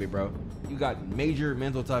respect for you, big bro. You got major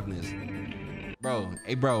mental toughness, bro.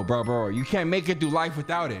 Hey, bro. You can't make it through life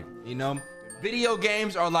without it. You know, video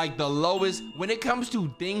games are like the lowest when it comes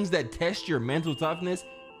to things that test your mental toughness.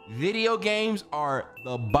 Video games are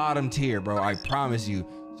the bottom tier, bro. I promise you.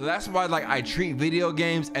 So that's why, like, I treat video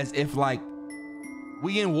games as if like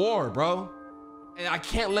we in war, bro, and I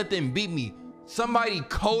can't let them beat me. Somebody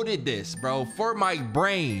coded this, bro, for my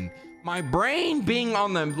brain. My brain being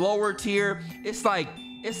on the lower tier, it's like,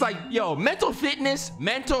 yo, mental fitness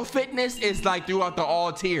is like throughout the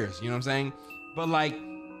all tiers. You know what I'm saying? But like,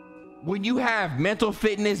 when you have mental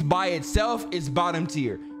fitness by itself, it's bottom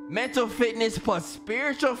tier. Mental fitness plus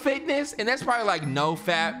spiritual fitness, and that's probably like no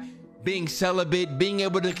fap, being celibate, being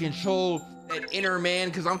able to control that inner man.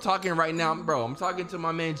 Because I'm talking right now, bro. I'm talking to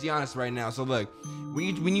my man Giannis right now. So look,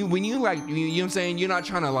 when you like, you know what I'm saying, you're not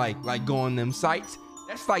trying to like go on them sites.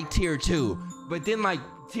 That's like tier 2. But then like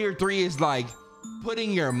tier 3 is like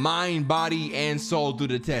putting your mind, body, and soul through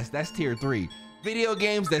the test. That's tier 3. Video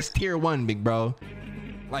games, that's tier 1, big bro.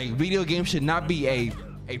 Like video games should not be a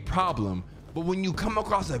problem. But when you come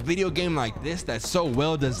across a video game like this that's so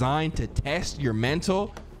well designed to test your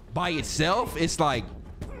mental by itself, it's like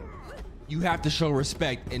you have to show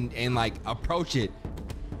respect and like approach it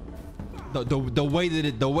the way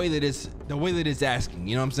that it's asking.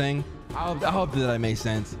 You know what I'm saying? I hope that made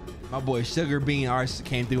sense. My boy Sugar Bean Arts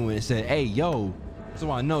came through and said, "Hey, yo." So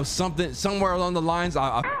I know somewhere along the lines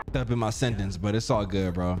I f***ed up in my sentence, but it's all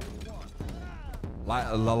good, bro.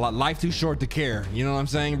 Life too short to care. You know what I'm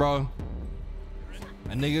saying, bro?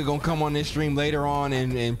 A nigga gonna come on this stream later on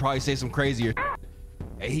and probably say some crazier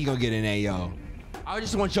and he gonna get an AO. I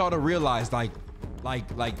just want y'all to realize like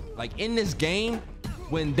in this game,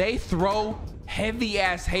 when they throw heavy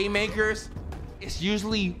ass haymakers, it's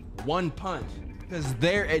usually one punch because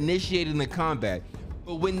they're initiating the combat.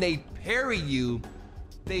 But when they parry you,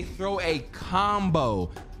 they throw a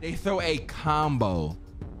combo. They throw a combo.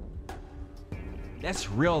 That's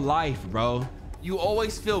real life, bro. You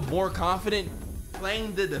always feel more confident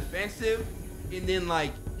playing the defensive and then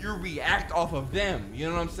like you react off of them. You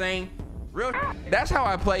know what I'm saying? Real. That's how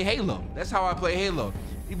I play Halo. That's how I play Halo.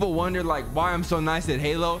 People wonder like why I'm so nice at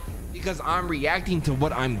Halo, because I'm reacting to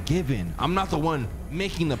what I'm given. I'm not the one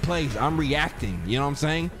making the plays. I'm reacting. You know what I'm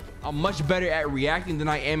saying? I'm much better at reacting than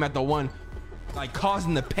I am at the one like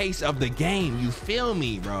causing the pace of the game. You feel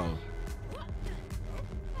me, bro?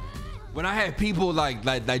 When I have people like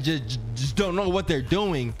just don't know what they're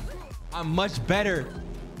doing, I'm much better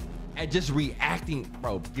at just reacting.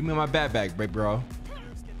 Bro, give me my bat back, bro.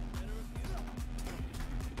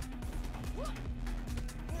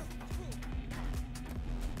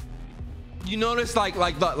 You notice like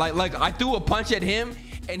I threw a punch at him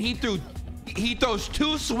and he throws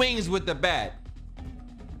 2 swings with the bat.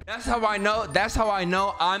 That's how I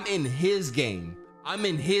know I'm in his game. I'm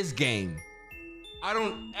in his game. I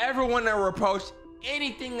don't ever want to reproach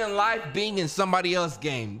anything in life being in somebody else's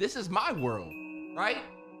game. This is my world, right?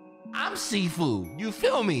 I'm Sifu. You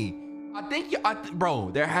feel me? I think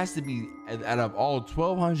bro, there has to be out of all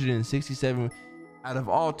 1,267, out of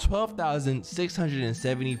all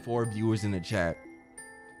 12,674 viewers in the chat,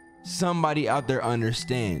 somebody out there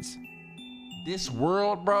understands this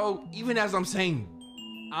world, bro. Even as I'm saying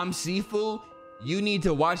I'm Sifu, you need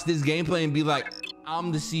to watch this gameplay and be like,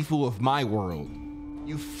 I'm the Sifu of my world.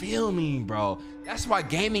 You feel me, bro? That's why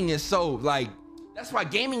gaming is so like, that's why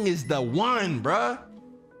gaming is the one, bruh.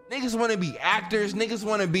 Niggas want to be actors, niggas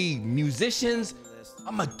want to be musicians.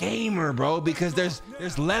 I'm a gamer, bro, because there's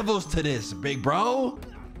levels to this, big bro.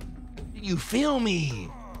 Do you feel me?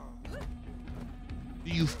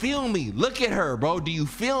 Do you feel me? Look at her, bro. Do you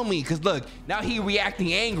feel me? Cause look, now he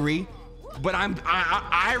reacting angry, but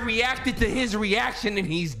I reacted to his reaction and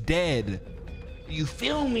he's dead. Do you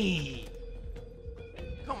feel me?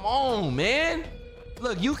 Come on, man.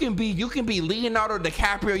 Look, you can be Leonardo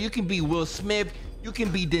DiCaprio, you can be Will Smith, you can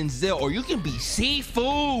be Denzel, or you can be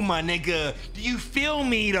Sifu, my nigga. Do you feel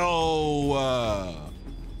me though?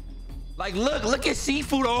 Like, look at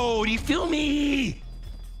Sifu though. Do you feel me?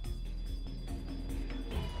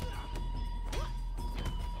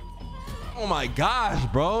 Oh my gosh,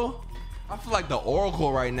 bro. I feel like the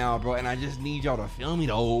Oracle right now, bro, and I just need y'all to feel me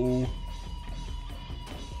though.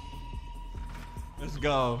 Let's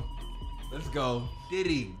go. Let's go.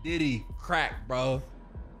 Diddy, crack, bro.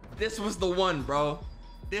 This was the one, bro.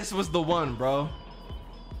 This was the one, bro.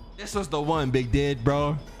 This was the one, Big Did,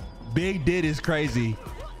 bro. Big Did is crazy.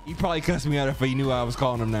 He probably cussed me out if he knew I was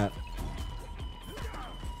calling him that.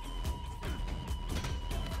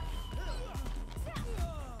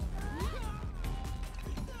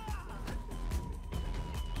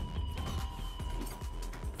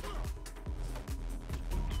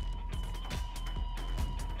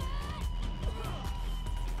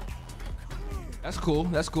 That's cool.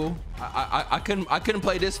 That's cool. I couldn't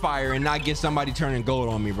play this fire and not get somebody turning gold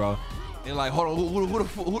on me, bro. They're like, hold on, who the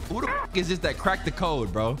f is this that cracked the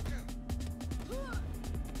code, bro?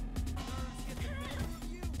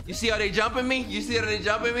 You see how they jumping me? You see how they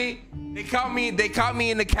jumping me? They caught me in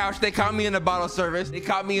the couch. They caught me in the bottle service. They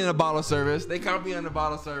caught me in the bottle service. They caught me in the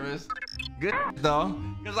bottle service. Good though,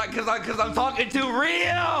 cause I'm talking too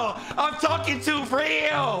real. I'm talking too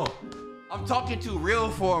real. I'm talking too real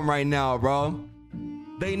for them right now, bro.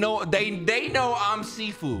 They know I'm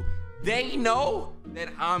Sifu. They know that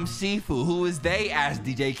I'm Sifu. Who is they? Ask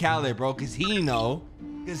DJ Khaled, bro, cause he know.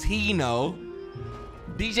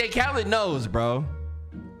 DJ Khaled knows, bro.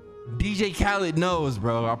 DJ Khaled knows,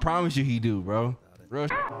 bro. I promise you he do, bro. Real.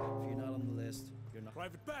 If you're not on the list, you're not.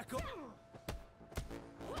 Private backup.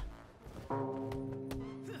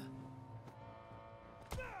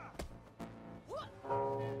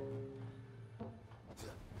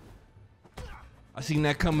 I seen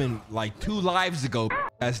that coming like 2 lives ago,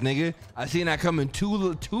 ass nigga. I seen that coming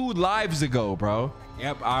two lives ago, bro.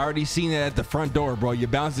 Yep, I already seen it at the front door, bro. Your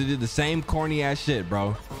bouncer did the same corny ass shit,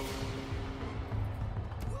 bro.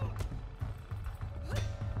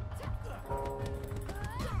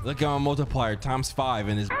 Look at my multiplier ×5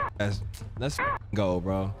 in his ass. Let's go,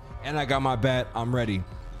 bro. And I got my bat. I'm ready.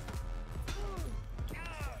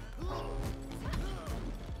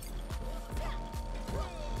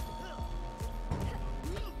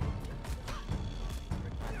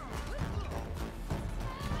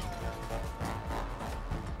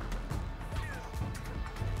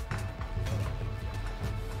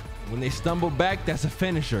 When they stumble back, that's a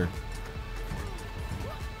finisher.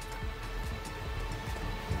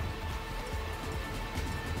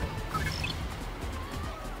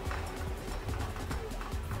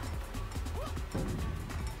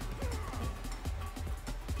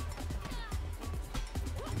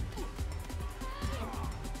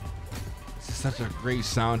 This is such a great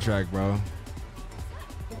soundtrack, bro.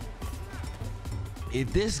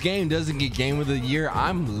 If this game doesn't get Game of the Year,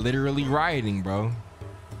 I'm literally rioting, bro.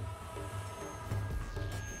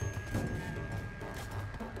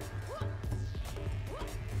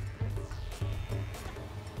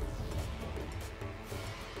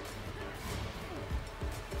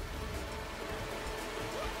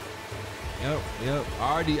 Yep.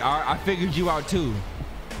 I figured you out too.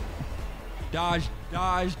 Dodge.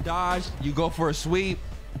 You go for a sweep.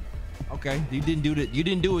 Okay, you didn't do that. You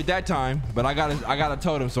didn't do it that time, but I got a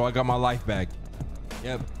totem, so I got my life back.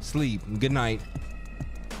 Yep. Sleep. Good night.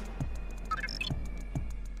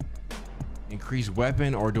 Increased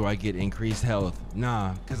weapon, or do I get increased health?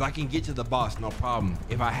 Nah, because I can get to the boss, no problem,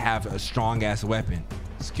 if I have a strong ass weapon.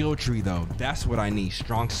 Skill tree though, that's what I need.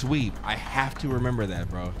 Strong sweep. I have to remember that,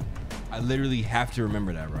 bro. I literally have to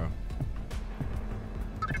remember that, bro.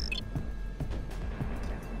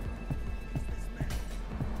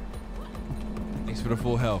 Thanks for the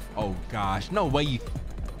full health. Oh gosh, no way you.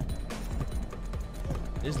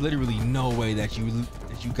 There's literally no way that you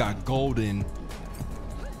got golden.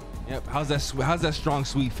 Yep. How's that strong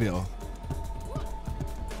sweep feel?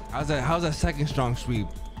 How's that second strong sweep?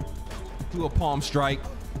 Do a palm strike.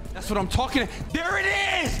 That's what I'm talking. There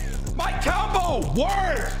it is. My combo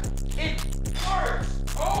works. It works.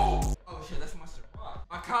 Oh shit, that's my surprise.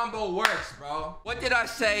 My combo works, bro. What did I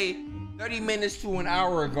say 30 minutes to an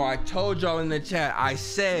hour ago? I told y'all in the chat. I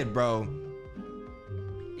said, bro,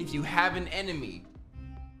 if you have an enemy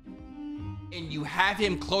and you have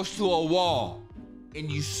him close to a wall and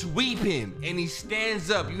you sweep him and he stands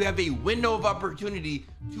up, you have a window of opportunity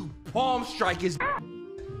to palm strike his.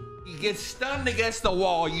 He gets stunned against the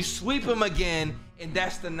wall, you sweep him again, and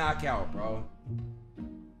that's the knockout, bro.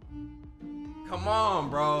 Come on,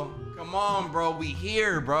 bro. Come on, bro. We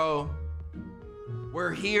here, bro.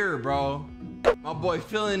 We're here, bro. My boy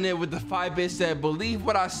feeling it with the 5-bit said, believe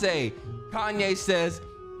what I say. Kanye says,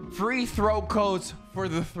 free throat coats for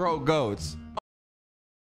the throat goats.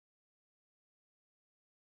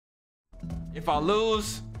 If I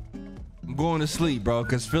lose, I'm going to sleep, bro,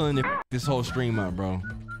 because feeling it this whole stream up, bro.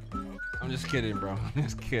 I'm just kidding, bro. I'm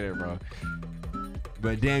just kidding, bro.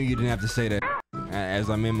 But damn, you didn't have to say that as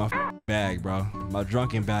I'm in my bag, bro. My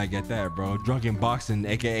drunken bag at that, bro. Drunken boxing,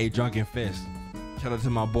 aka drunken fist. Shout out to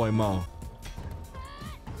my boy Mo.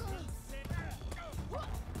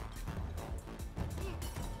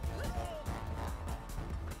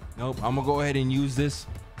 Nope, I'm gonna go ahead and use this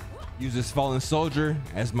fallen soldier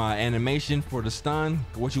as my animation for the stun.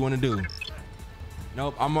 What you wanna do?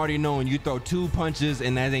 Nope, I'm already knowing you throw 2 punches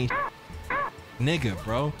and that ain't nigga,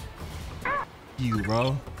 bro. You,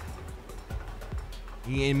 bro.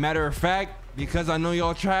 And matter of fact, because I know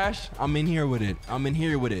y'all trash, I'm in here with it. I'm in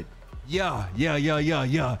here with it. Yeah.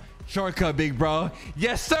 Shortcut, big bro.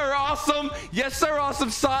 Yes, sir, awesome. Yes, sir, awesome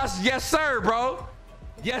sauce. Yes, sir, bro.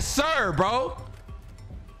 Yes, sir, bro.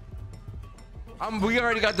 We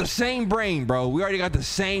already got the same brain, bro. We already got the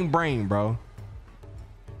same brain, bro.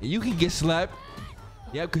 You can get slept.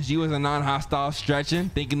 Yep, because you was a non-hostile stretching,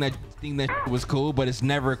 thinking that was cool, but it's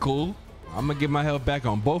never cool. I'm gonna get my health back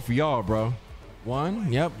on both of y'all, bro.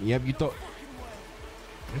 1, yep, you thought.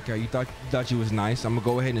 Okay, you thought you was nice. I'm gonna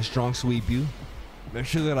go ahead and strong sweep you. Make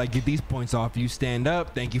sure that I get these points off you. Stand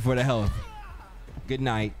up. Thank you for the health. Good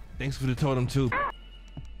night. Thanks for the totem too.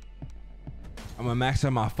 I'm gonna max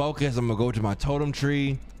out my focus. I'm gonna go to my totem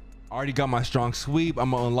tree. Already got my strong sweep.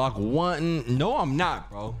 I'm gonna unlock 1. No, I'm not,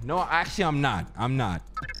 bro. No, actually, I'm not. I'm not.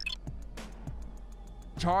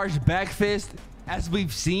 Charge back fist. As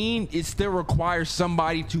we've seen, it still requires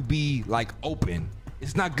somebody to be like open.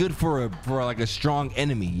 It's not good for like a strong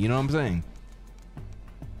enemy. You know what I'm saying?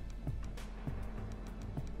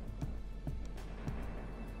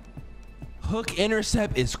 hook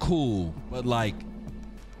intercept is cool, but like,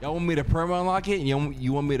 y'all want me to perma unlock it? You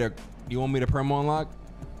want me to perma unlock?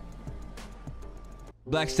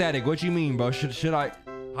 Black Static, what you mean, bro? Should I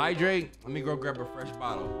hydrate? Let me go grab a fresh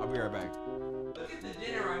bottle. I'll be right back. Look at the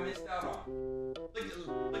dinner I missed out on.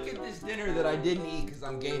 Look at this dinner that I didn't eat because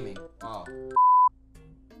I'm gaming. Oh.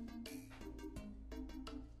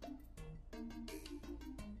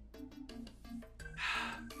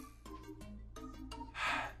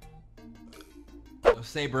 Yo,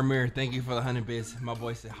 Saber Mirror, thank you for the 100 bits. My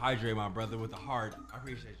boy said hydrate, my brother, with a heart. I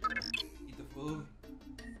appreciate you, bro. Eat the food.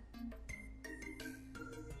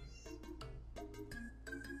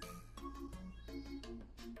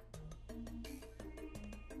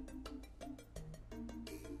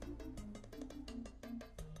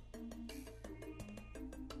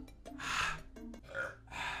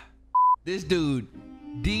 This dude,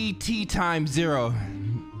 DT times 0.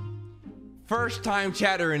 First time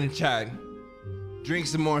chatter in the chat. Drink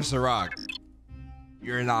some more Ciroc.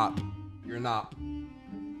 You're an op. You're an op.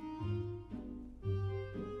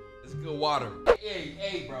 It's good water.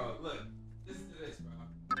 Hey, bro, look. Listen to this, bro.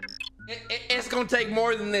 It's gonna take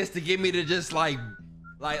more than this to get me to just like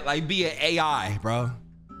be an AI, bro.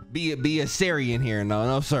 Be a Siri in here.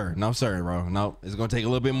 No, sir, bro. No, it's gonna take a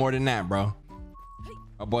little bit more than that, bro.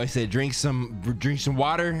 My boy said drink some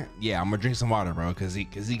water. Yeah, I'm gonna drink some water, bro, cause he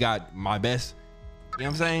got my best. You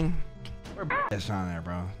know what I'm saying? We're best on there,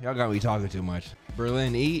 bro. Y'all got me talking too much.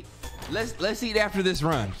 Berlin, eat. Let's eat after this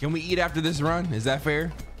run. Can we eat after this run? Is that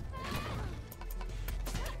fair?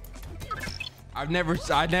 I've never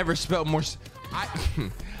felt more.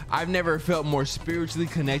 I've never felt more spiritually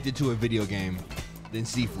connected to a video game than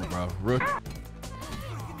Seafood, bro. Real.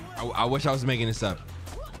 I wish I was making this up.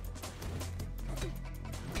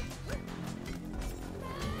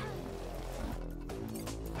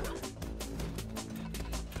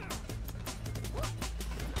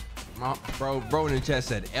 Bro in the chat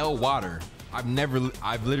said L water. I've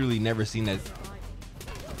literally never seen that.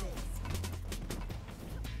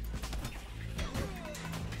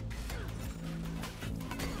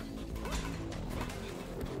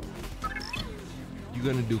 You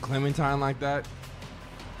gonna do Clementine like that?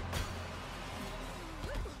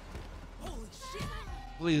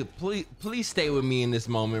 Please stay with me in this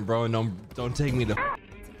moment, bro, and don't take me to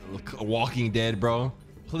Walking Dead, bro.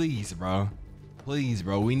 Please, bro. Please,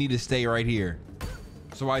 bro, we need to stay right here.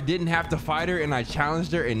 So I didn't have to fight her and I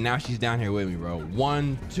challenged her and now she's down here with me, bro.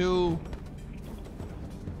 1, 2.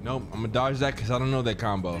 Nope, I'm gonna dodge that because I don't know that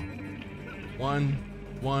combo.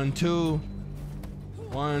 1, 2,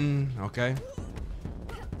 1, okay.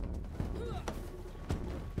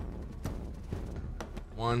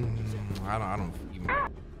 1, I don't even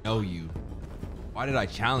know you. Why did I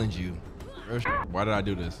challenge you? Why did I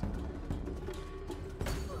do this?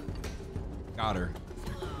 Got her.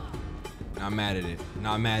 Not mad at it.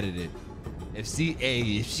 Not mad at it. If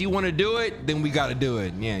she want to do it, then we gotta do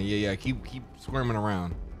it. Yeah. Keep squirming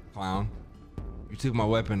around, clown. You took my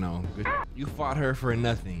weapon though. Good. You fought her for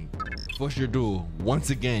nothing. What's your duel?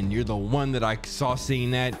 Once again, you're the one that I saw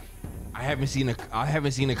saying that. I haven't seen a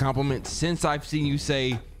compliment since I've seen you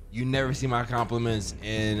say you never see my compliments,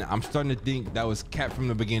 and I'm starting to think that was capped from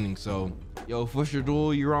the beginning. So, yo, Fusher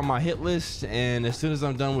Duel, you're on my hit list, and as soon as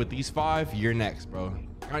I'm done with these 5, you're next, bro. All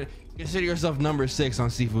right, consider yourself number 6 on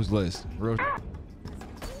Seafood's list. Real.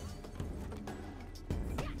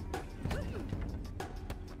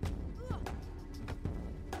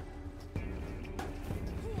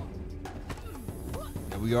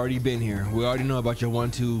 Yeah, we already been here. We already know about your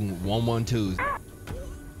 1-2, 1-1-2s.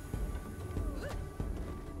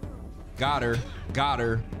 Got her.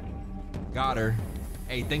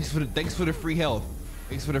 Hey, thanks for the free health.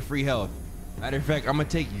 Matter of fact, I'm gonna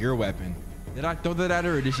take your weapon. Did I throw that at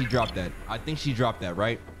her or did she drop that? I think she dropped that,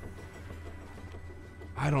 right?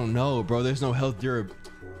 I don't know, bro. There's no health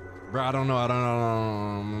durability. Bro, I don't know.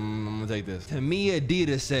 I'm gonna take this. To me,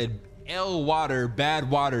 Adidas said L water,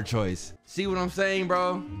 bad water choice. See what I'm saying,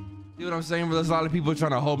 bro? There's a lot of people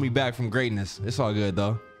trying to hold me back from greatness. It's all good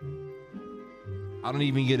though. I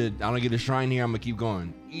don't get a shrine here. I'm gonna keep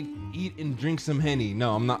going. Eat and drink some Henny.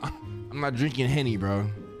 No, I'm not drinking Henny, bro.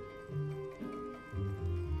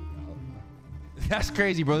 That's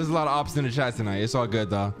crazy, bro. There's a lot of ops in the chat tonight. It's all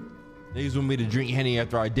good though. Niggas want me to drink Henny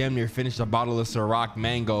after I damn near finished a bottle of Ciroc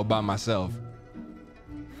Mango by myself.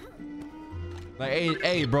 Like,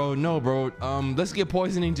 hey, bro, no, bro. Let's get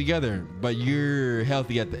poisoning together, but you're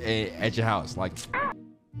healthy at your house, like,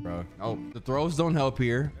 bro. Oh, the throws don't help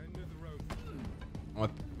here. What?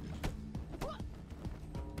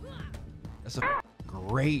 That's a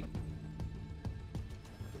great.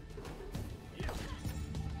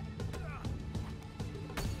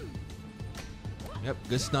 Yep,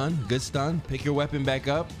 good stun, good stun. Pick your weapon back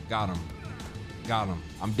up. Got him. Got him.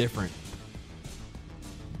 I'm different.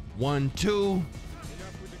 1, 2.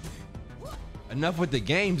 Enough with the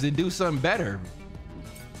games and do something better.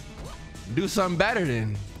 Do something better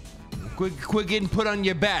then. Quit getting put on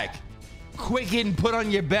your back. Quit getting put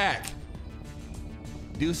on your back.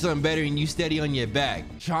 Do something better and you steady on your back.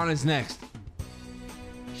 Sean is next.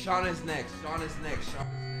 Sean is next. Sean is next.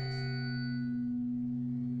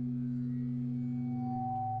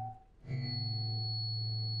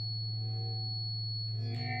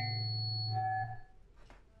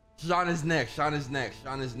 Sean is next. Sean is next.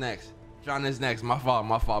 Sean is next. Sean is next. My fault.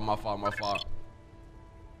 My fault. My fault. My fault.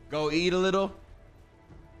 Go eat a little.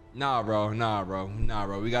 Nah, bro. Nah, bro. Nah,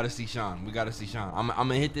 bro. We gotta see Sean. We gotta see Sean. I'm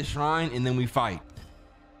gonna hit this shrine and then we fight.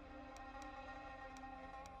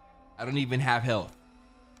 I don't even have health.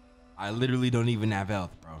 I literally don't even have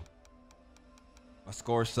health, bro. My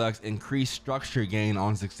score sucks. Increased structure gain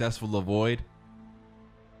on successful avoid.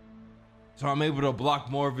 So I'm able to block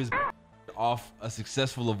more of his off a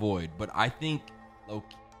successful avoid. But I think,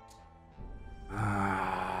 Loki.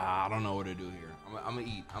 I don't know what to do here. I'm gonna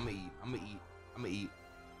eat. I'm gonna eat. I'm gonna eat. I'm gonna eat.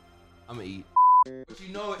 I'm gonna eat. But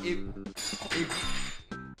you know, if you eat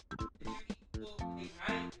food late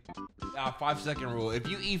night, 5-second rule. If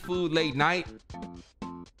you eat food late night,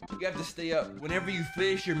 you have to stay up. Whenever you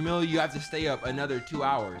finish your meal, you have to stay up another 2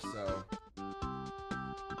 hours. So.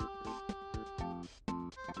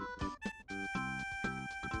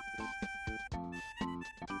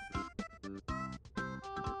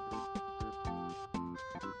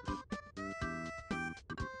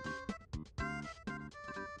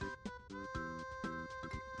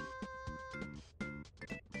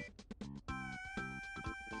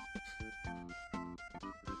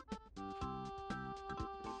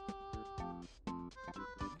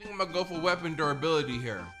 I think I'm gonna go for weapon durability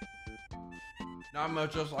here. Not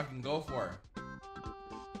much else I can go for.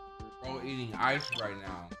 Bro, eating ice right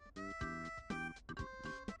now.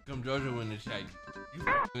 Come Jojo in the chat. You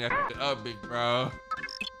f***ing that shit up, big bro.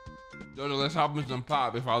 Jojo, let's hop in some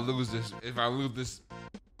pop if I lose this. If I lose this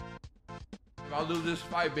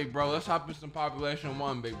fight, big bro, let's hop in some population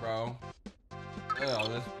 1, big bro. Yeah,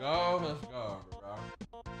 let's go, bro.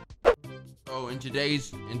 So in today's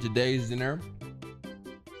dinner.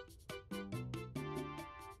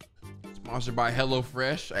 Sponsored by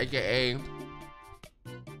HelloFresh, aka,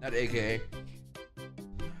 not aka.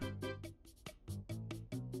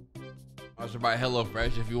 Sponsored by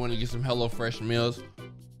HelloFresh. If you want to get some HelloFresh meals,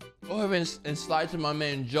 go ahead and slide to my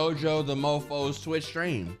man Jojo the Mofo's Twitch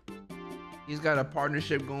stream. He's got a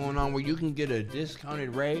partnership going on where you can get a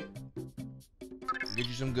discounted rate. Get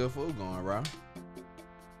you some good food going, bro.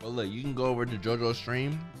 Well, look, you can go over to Jojo's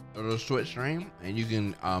stream, Jojo's Twitch stream, and you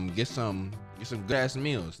can get some good ass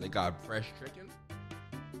meals. They got fresh chicken.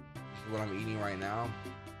 This is what I'm eating right now.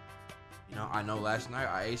 You know, I know last night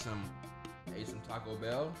I ate some Taco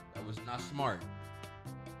Bell. That was not smart.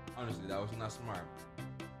 Honestly, that was not smart.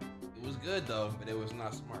 It was good though, but it was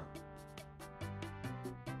not smart.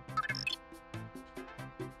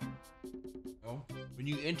 So, when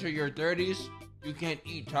you enter your 30s, you can't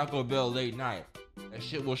eat Taco Bell late night. That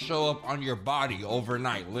shit will show up on your body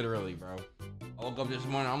overnight, literally, bro. I woke up this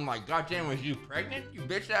morning, I'm like, God damn, was you pregnant? You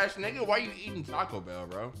bitch ass nigga? Why you eating Taco Bell,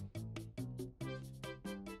 bro?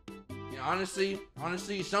 Yeah, honestly,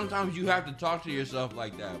 sometimes you have to talk to yourself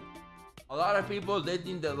like that. A lot of people, they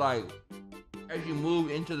think that like, as you move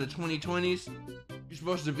into the 2020s, you're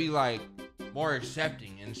supposed to be like, more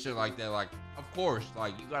accepting and shit like that. Like, of course,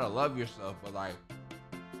 like, you gotta love yourself, but like,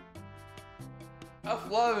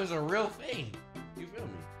 self-love is a real thing. You feel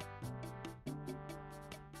me?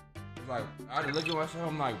 It's like, I had to look at myself,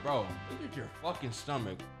 I'm like, bro, look at your fucking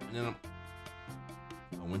stomach. And then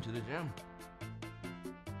I went to the gym.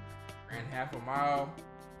 Ran half a mile.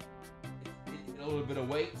 Hit a little bit of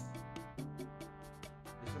weights.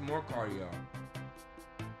 Did some more cardio.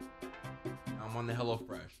 Now I'm on the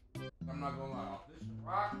HelloFresh. I'm not gonna lie, off this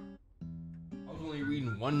rock, I was only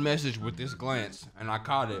reading one message with this glance, and I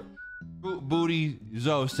caught it. Booty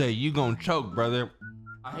Zoe say, you gonna choke, brother.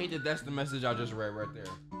 I hate that that's the message I just read right there.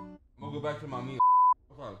 I'm gonna go back to my meal.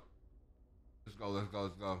 Okay. Let's go.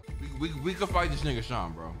 We can fight this nigga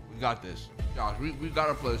Sean, bro. We got this. Josh, we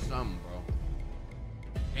gotta play something, bro.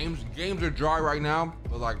 Games are dry right now,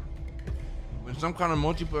 but like, when some kind of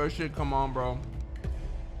multiplayer shit come on, bro,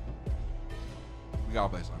 we gotta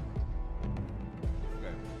play something, bro.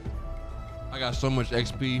 Okay. I got so much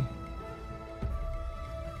XP.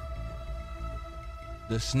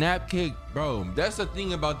 The snap kick, bro, that's the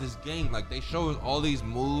thing about this game. Like, they show us all these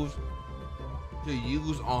moves to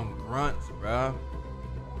use on grunts, bro.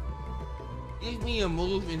 Give me a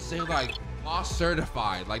move and say like boss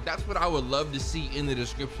certified. Like that's what I would love to see in the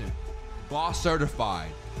description. Boss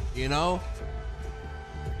certified, you know?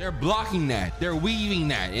 They're blocking that, they're weaving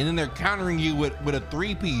that, and then they're countering you with a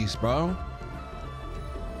 3-piece, bro.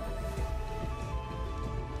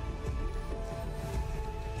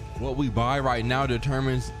 What we buy right now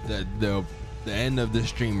determines the end of this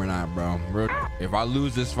stream or not, bro. If I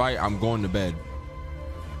lose this fight, I'm going to bed.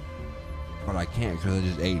 But I can't because I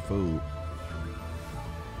just ate food.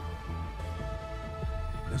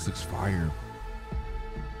 This looks fire.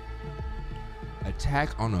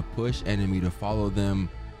 Attack on a push enemy to follow them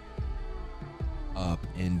up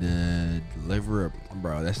and deliver a,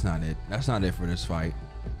 bro, that's not it. That's not it for this fight.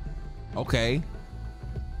 Okay.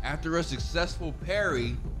 After a successful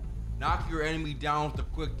parry, knock your enemy down with a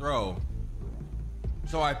quick throw.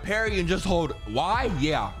 So I parry and just hold Y?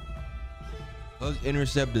 Yeah. Hook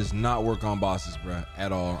intercept does not work on bosses, bro,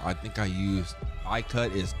 at all. I think I used, I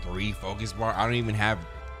cut is 3 focus bar. I don't even have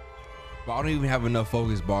enough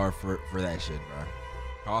focus bar for that shit, bro.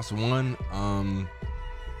 Cost 1.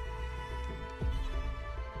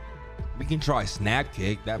 We can try snap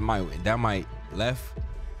kick. That might left.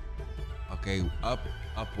 Okay, up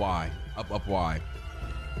Y. Up Y.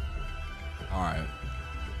 All right.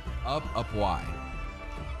 Up Y.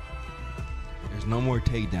 There's no more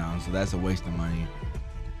takedowns, so that's a waste of money.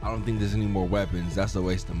 I don't think there's any more weapons. That's a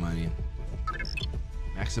waste of money.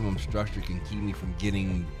 Maximum structure can keep me from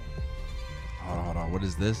getting. Hold on. What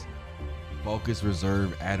is this? Focus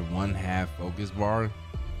reserve. Add 1/2 focus bar.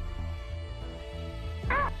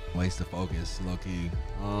 Waste of focus, low key.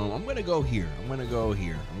 I'm gonna go here. I'm gonna go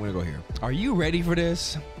here. Are you ready for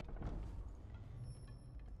this?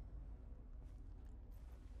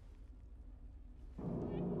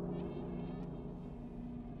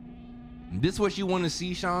 This what you want to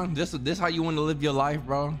see, Sean? This how you want to live your life,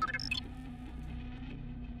 bro?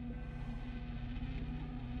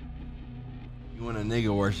 You want a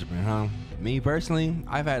nigga worshiping, huh? Me personally,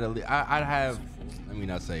 I'd have. Let me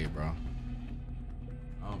not say it, bro.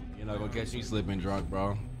 Oh, you're not gonna catch me slipping drunk,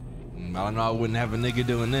 bro. I don't know. I wouldn't have a nigga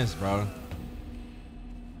doing this, bro.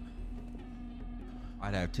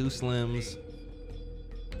 I'd have 2 slims.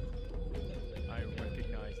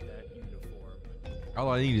 All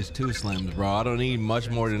I need is 2 slims, bro. I don't need much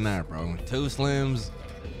more than that, bro. 2 slims.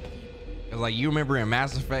 Cause like you remember in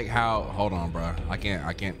Mass Effect how? Hold on, bro. I can't.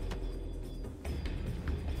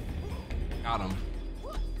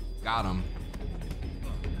 Got him.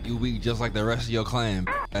 You weak just like the rest of your clan,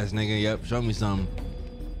 ass nigga. Yep. Show me some.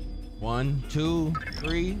 1, 2,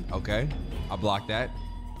 3. Okay. I blocked that.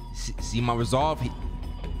 See my resolve.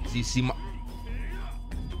 See my.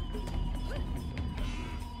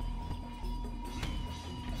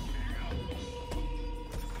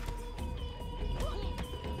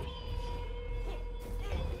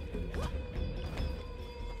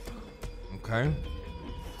 Okay.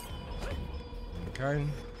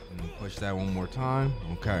 Push that one more time.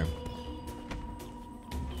 Okay.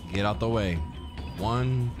 Get out the way.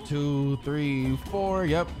 1, 2, 3, 4.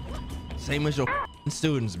 Yep. Same as your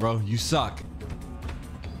students, bro. You suck.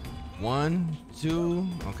 1, 2.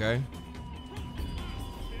 Okay.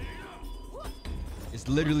 It's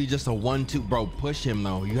literally just a 1, 2. Bro, push him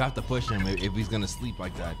though. You have to push him if he's gonna sleep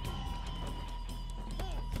like that.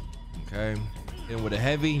 Okay. Hit him with a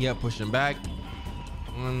heavy. Yep. Push him back.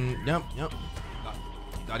 Yep.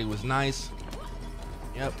 Thought he was nice.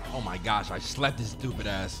 Yep. Oh my gosh, I slept his stupid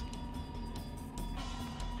ass.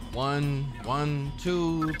 1,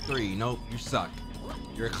 2, 3. Nope, you suck.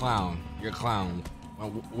 You're a clown.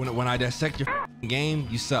 When I dissect your game,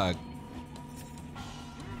 you suck.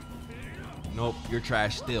 Nope, you're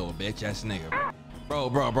trash still, bitch ass nigga.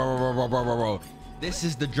 Bro. This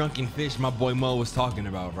is the drunken fish my boy Mo was talking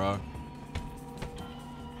about, bro.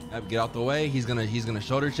 Get out the way. He's gonna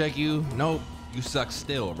shoulder check you. Nope, you suck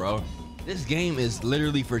still, bro. This game is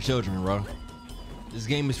literally for children, bro. This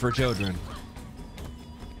game is for children.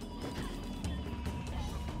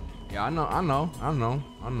 Yeah, I know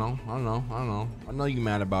you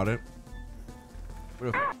mad about it.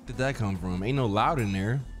 Where the f did that come from? Ain't no loud in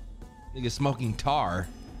there. Nigga smoking tar.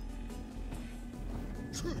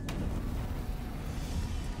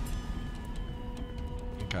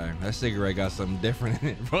 Okay, that cigarette got something different in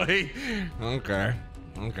it, boy. Okay.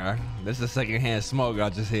 This is the secondhand smoke I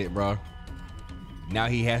just hit, bro. Now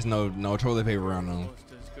he has no toilet paper on him.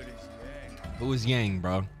 Who is Yang,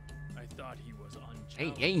 bro? I thought he was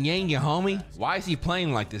unchallenged. Ain't Yang your homie? Why is he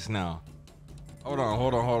playing like this now? Hold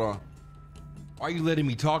on. Why are you letting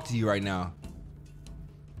me talk to you right now?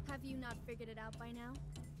 Have you not figured it out by now?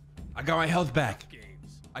 I got my health back.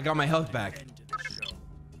 Games. I got my health back. End to the show.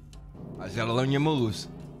 I just gotta learn your moves.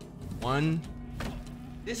 One.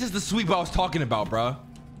 This is the sweep I was talking about, bro.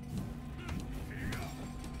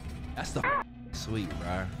 That's the sweep,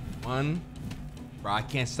 bro. One. Bro, I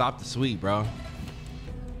can't stop the sweep, bro.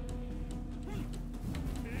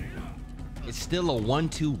 It's still a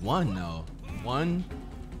 1-2-1 though. One.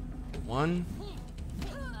 One.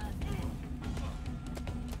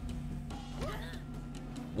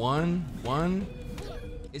 One.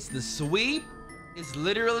 It's the sweep. It's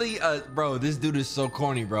literally bro, this dude is so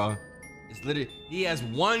corny, bro. It's literally, he has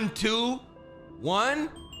 1-2-1,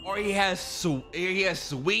 or he has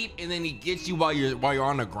sweep and then he gets you while you're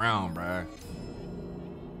on the ground, bro.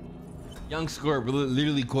 Young Scorp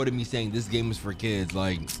literally quoted me saying this game is for kids.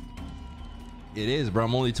 Like, it is, bro.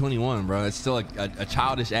 I'm only 21, bro. It's still a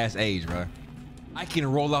childish ass age, bro. I can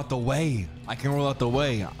roll out the way. I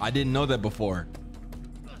didn't know that before.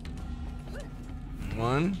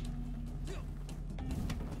 One.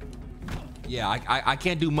 Yeah, I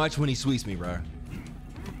can't do much when he sweeps me, bro.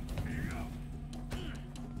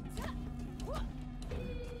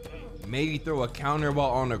 Maybe throw a counter while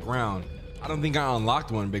on the ground. I don't think I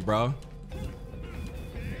unlocked one, big bro.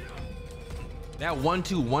 That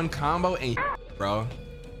 1-2-1 combo ain't bro.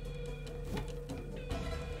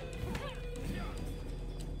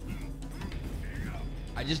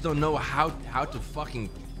 I just don't know how to fucking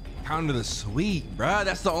counter the sweep, bro.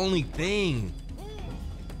 That's the only thing.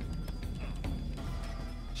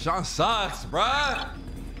 Sean sucks, bro. I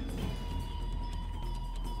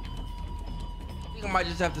think I might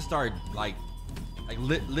just have to start like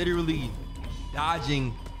literally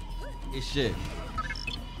dodging his shit.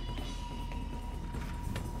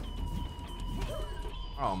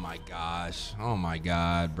 Oh my gosh. Oh my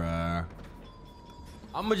god, bruh.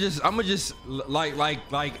 I'ma just like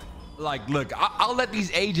look, I'll let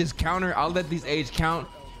these ages counter. I'll let these age count,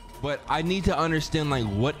 but I need to understand like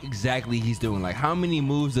what exactly he's doing. Like, how many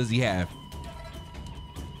moves does he have?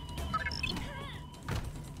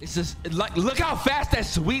 It's just like, look how fast that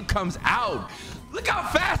sweep comes out. Look how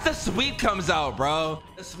fast the sweep comes out, bro.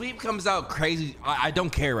 The sweep comes out crazy. I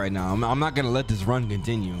don't care right now. I'm not gonna let this run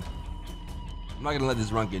continue.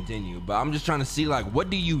 But I'm just trying to see, like, what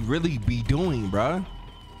do you really be doing, bro?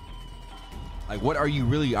 Like, what are you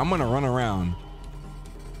really? I'm gonna run around.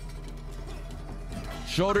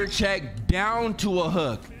 Shoulder check down to a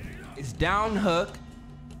hook. It's down hook.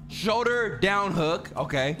 Shoulder down hook.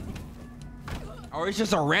 Okay. Or it's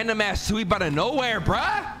just a random ass sweep out of nowhere,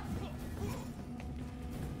 bruh.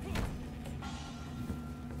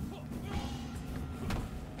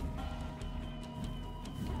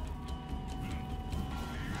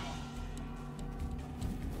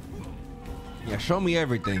 Yeah, show me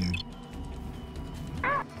everything.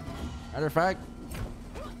 Matter of fact,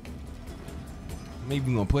 maybe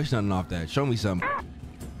I'm gonna push nothing off that. Show me something.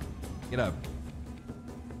 Get up.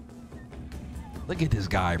 Look at this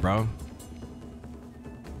guy, bro.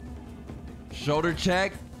 Shoulder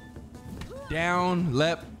check. Down,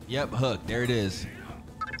 left. Yep, hook. There it is.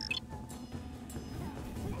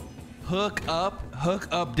 Hook up,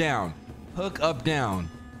 down. Hook up, down.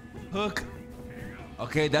 Hook.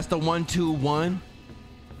 Okay, that's the 1-2-1.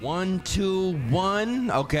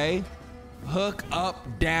 1-2-1. Okay. Hook up,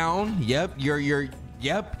 down. Yep,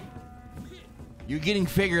 yep. You're getting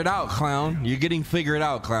figured out, clown.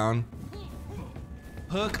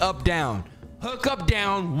 Hook up, down. Hook up,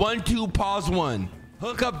 down. 1-2, pause 1.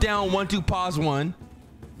 Hook up, down. 1-2, pause 1.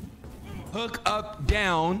 Hook up,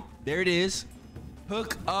 down. There it is.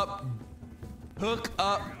 Hook up.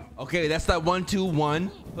 Okay, that's that 1-2-1.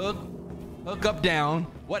 Hook up, down.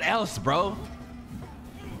 What else, bro?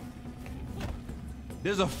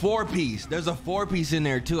 There's a 4-piece. There's a 4-piece in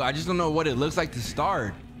there too. I just don't know what it looks like to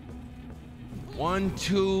start.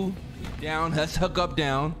 1-2 down. Let's hook up,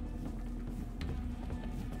 down.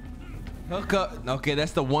 Hook up. Okay,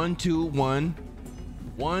 that's the 1-2-1.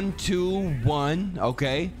 1-2-1.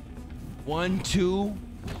 Okay. 1-2.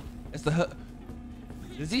 That's the hook.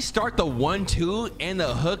 Does he start the 1-2 and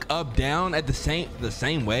the hook up down at the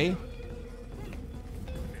same way?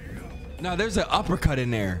 No, there's an uppercut in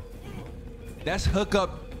there. That's hook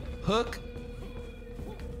up, hook.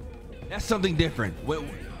 That's something different.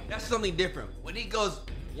 That's something different. When he goes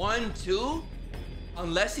 1-2,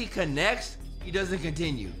 unless he connects, he doesn't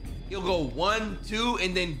continue. He'll go 1-2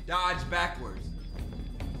 and then dodge backwards.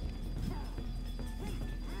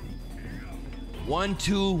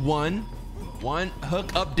 1-2-1. 1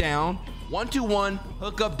 hook up, down. 1-2-1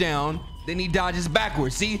 hook up, down. Then he dodges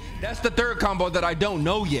backwards. See, that's the third combo that I don't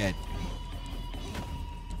know yet.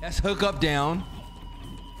 That's hook up, down.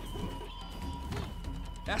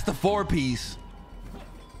 That's the 4-piece.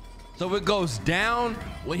 So it goes down.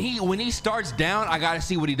 When he starts down, I gotta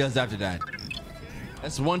see what he does after that.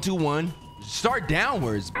 That's 1, 2, 1. Start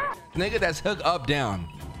downwards, nigga. That's hook up down.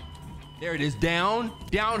 There it is. Down,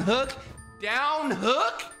 down hook,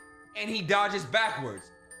 and he dodges backwards.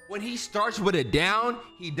 When he starts with a down,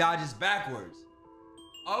 he dodges backwards.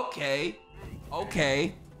 Okay.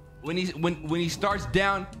 When he starts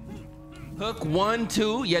down, hook 1,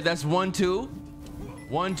 2. Yeah, that's 1, 2.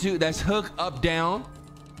 1, 2. That's hook up down.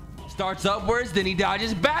 Starts upwards, then he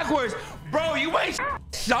dodges backwards. Bro, you ain't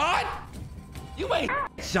Sean. You ain't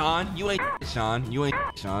Sean. You ain't Sean. You ain't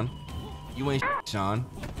Sean. You ain't Sean.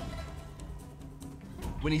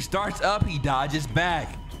 When he starts up, he dodges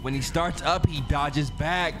back. When he starts up, he dodges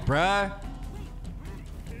back, bruh.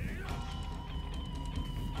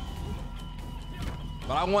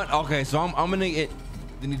 But I want, okay, so I'm gonna get,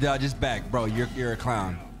 then he dodges back. Bro, you're a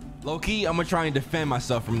clown. Low key, I'm gonna try and defend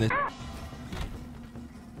myself from this.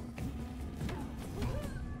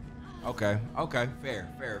 Okay, fair.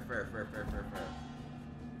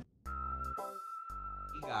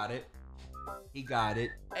 He got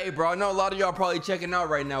it. Hey, bro, I know a lot of y'all probably checking out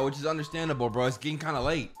right now, which is understandable, bro. It's getting kind of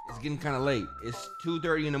late. It's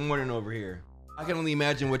 2:30 in the morning over here. I can only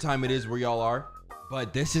imagine what time it is where y'all are,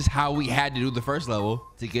 but this is how we had to do the first level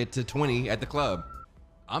to get to 20 at the club.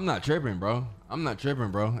 I'm not tripping, bro.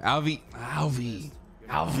 Alvi.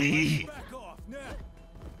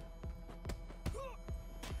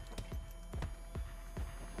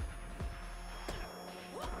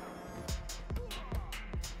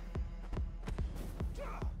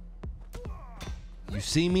 You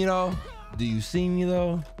see me though? Do you see me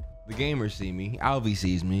though? The gamers see me. Alvi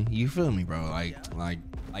sees me. You feel me, bro? Like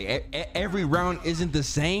every round isn't the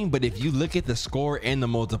same, but if you look at the score and the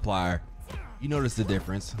multiplier, you notice the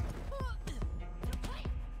difference.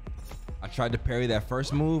 I tried to parry that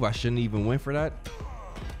first move. I shouldn't even went for that.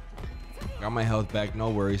 Got my health back, no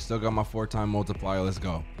worries. Still got my 4-time multiplier. Let's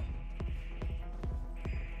go.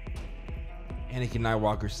 Anakin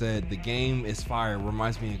Nightwalker said, the game is fire.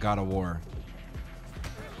 Reminds me of God of War.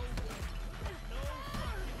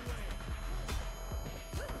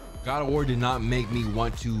 God of War did not make me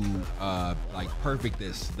want to like perfect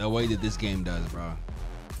this the way that this game does, bro.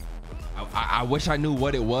 I wish I knew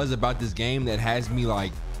what it was about this game that has me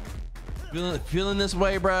like feeling this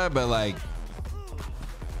way, bro. But like,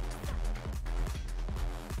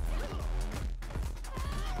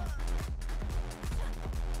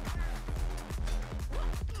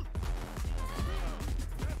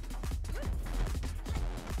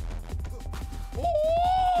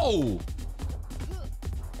 oh.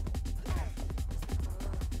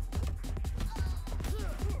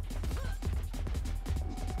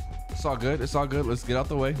 It's all good. It's all good. Let's get out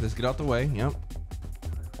the way. Yep.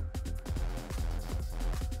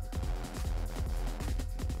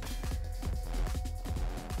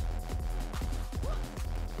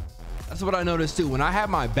 That's what I noticed too. When I have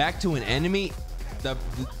my back to an enemy,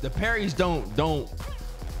 the parries don't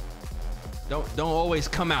always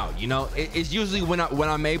come out. You know, it's usually when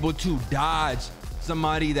I'm able to dodge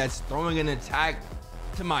somebody that's throwing an attack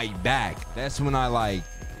to my back. That's when I like.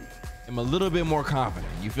 I'm a little bit more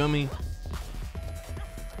confident. You feel me?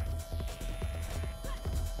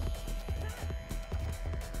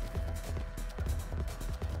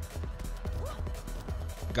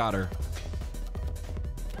 Got her.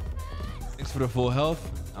 Thanks for the full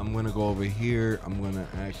health. I'm gonna go over here. I'm gonna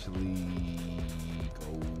actually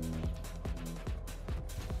go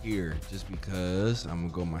here just because I'm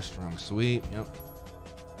gonna go my strong sweep. Yep.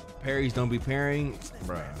 Parries don't be parrying,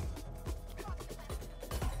 bruh.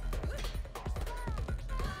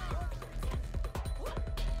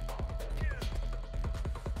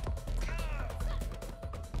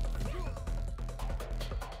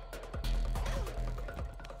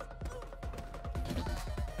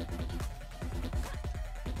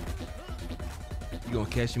 You gonna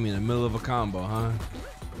catch me in the middle of a combo, huh?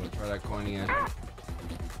 Go try that corny ass.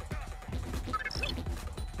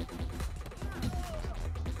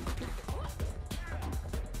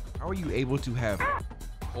 How are you able to have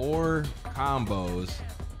 4 combos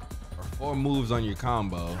or 4 moves on your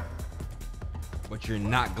combo, but you're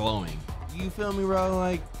not glowing? You feel me, bro?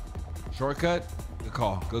 Like, shortcut? Good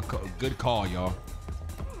call. Good call, y'all.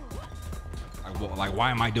 Like,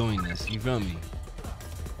 why am I doing this? You feel me?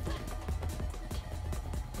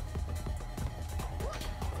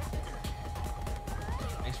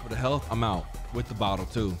 The health, I'm out with the bottle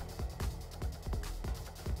too.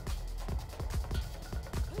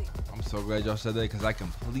 I'm so glad y'all said that because I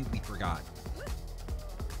completely forgot.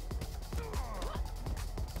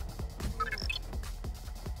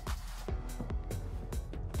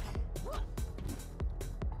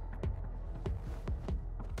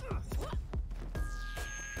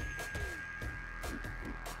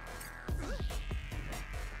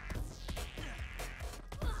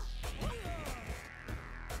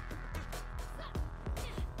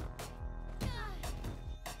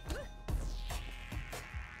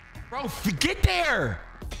 Bro, get there.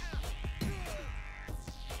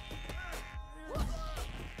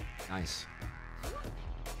 Nice.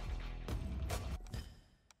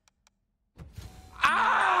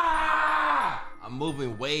 Ah! I'm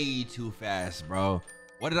moving way too fast, bro.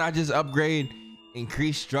 What did I just upgrade?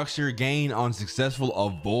 Increase structure gain on successful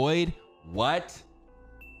avoid? What?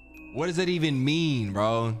 What does that even mean,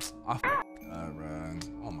 bro? Oh, bro.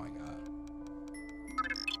 Oh my God.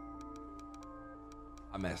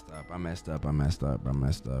 I messed up. I messed up. I messed up. I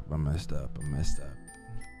messed up. I messed up. I messed up.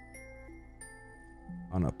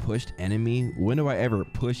 On a pushed enemy? When do I ever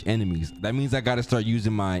push enemies? That means I gotta start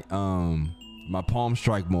using my my palm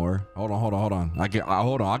strike more. Hold on. I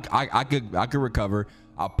could recover.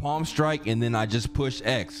 I'll palm strike and then I just push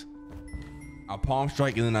X. I'll palm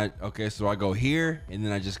strike and then okay, so I go here and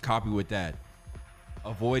then I just copy with that.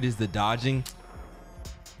 Avoid is the dodging.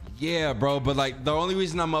 Yeah, bro, but like the only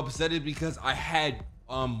reason I'm upset is because I had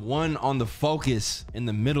one on the focus in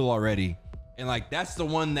the middle already. And like that's the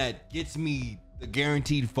one that gets me the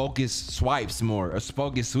guaranteed focus swipes more, or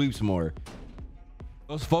focus sweeps more.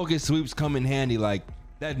 Those focus sweeps come in handy. Like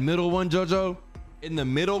that middle one, JoJo, in the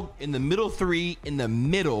middle three, in the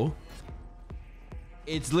middle,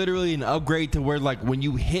 it's literally an upgrade to where like when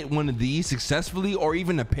you hit one of these successfully or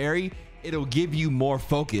even a parry, it'll give you more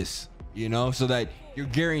focus, you know, so that you're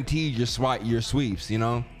guaranteed your sweeps, you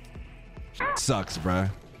know. Sucks, bruh.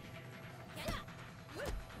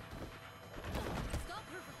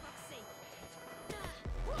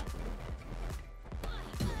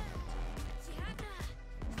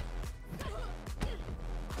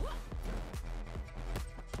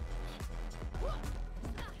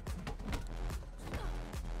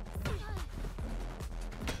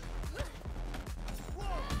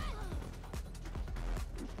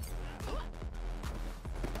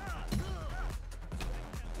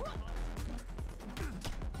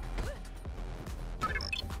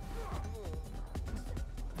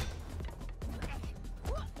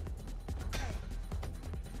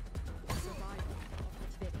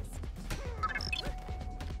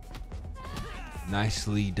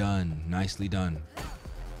 Nicely done. Nicely done.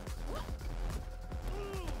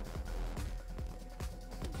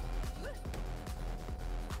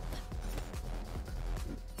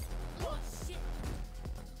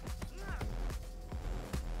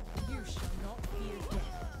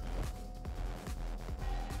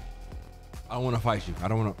 I don't want to fight you. I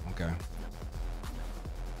don't want to. Okay.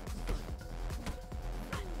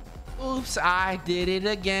 Oops, I did it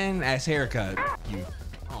again. Ass haircut. You.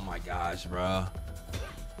 Oh my gosh, bro.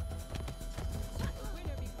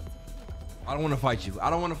 I don't want to fight you. I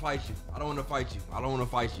don't want to fight you. I don't want to fight you. I don't want to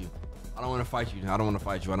fight you. I don't want to fight you. I don't want to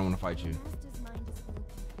fight you. I don't want to fight you.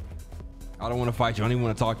 I don't want to fight you. I don't even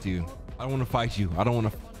want to talk to you. I don't want to fight you. I don't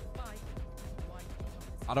want to.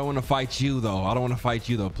 I don't want to fight you though. I don't want to fight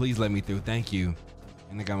you though. Please let me through. Thank you.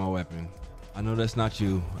 And I got my weapon. I know that's not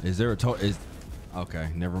you. Is there a is? Okay,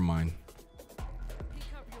 never mind.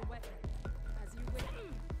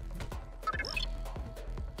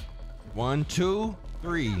 One, two,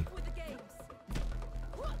 three.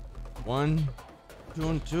 1, 2,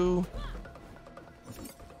 and 2.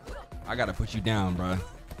 I gotta put you down, bro.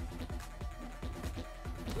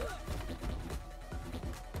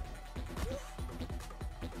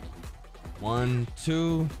 One,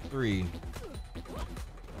 2, 3.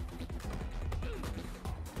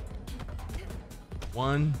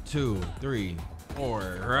 One, 2, 3,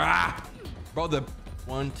 4. Ah! Bro, the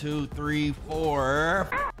 1, 2, 3, 4.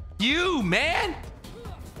 You, man.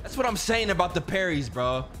 That's what I'm saying about the parries,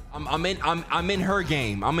 bro. I'm in her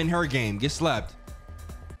game. I'm in her game. Get slept.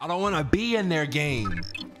 I don't want to be in their game.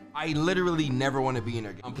 I literally never want to be in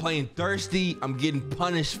their game. I'm playing thirsty. I'm getting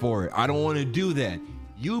punished for it. I don't want to do that.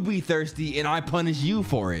 You be thirsty and I punish you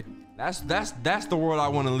for it. That's the world I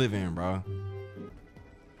want to live in, bro.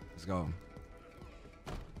 Let's go.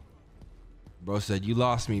 Bro said you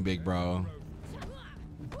lost me, big bro.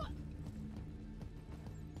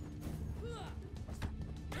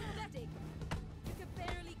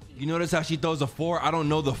 You notice how she throws a 4? I don't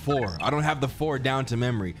know the 4. I don't have the 4 down to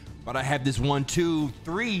memory, but I have this 1, 2,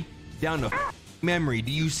 3 down to memory.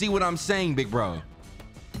 Do you see what I'm saying, big bro?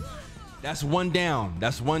 That's 1 down.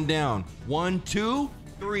 That's 1 down. 1, 2,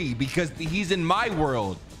 3, because he's in my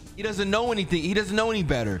world. He doesn't know anything. He doesn't know any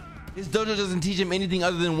better. His dojo doesn't teach him anything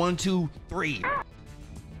other than 1, 2, 3.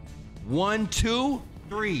 1, 2,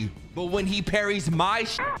 3. But when he parries my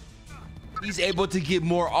he's able to get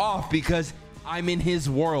more off because I'm in his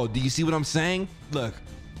world. Do you see what I'm saying? Look,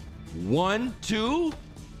 1, 2.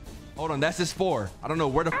 Hold on, that's his 4. I don't know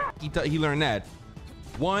where the he learned that.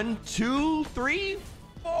 1, 2, 3,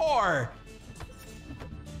 4.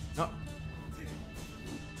 No,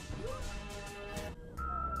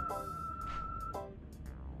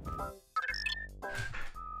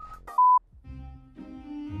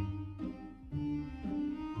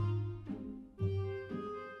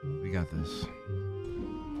 We got this.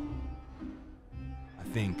 I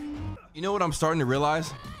think. You know what I'm starting to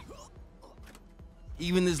realize?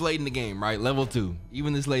 Even this late in the game, right? Level 2.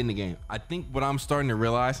 Even this late in the game. I think what I'm starting to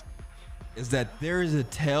realize is that there is a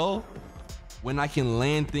tell when I can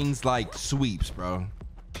land things like sweeps, bro.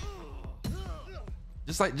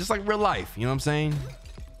 Just like real life, you know what I'm saying?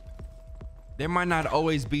 There might not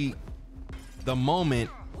always be the moment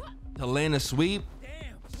to land a sweep.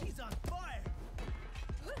 Damn, she's on fire.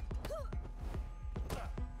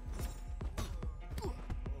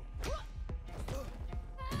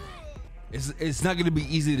 It's not gonna be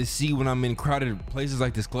easy to see when I'm in crowded places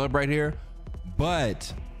like this club right here,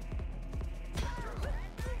 but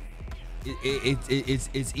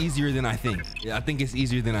it's easier than I think. I think it's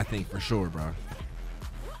easier than I think for sure, bro.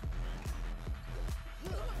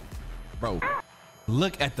 Bro,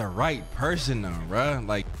 look at the right person though, bro.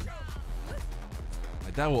 Like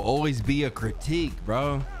that will always be a critique,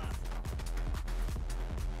 bro.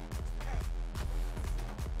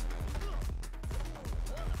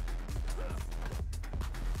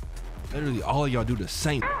 Literally all of y'all do the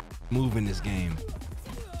same move in this game.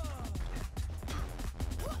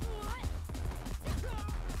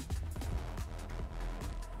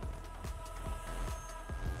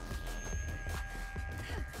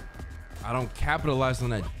 I don't capitalize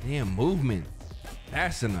on that damn movement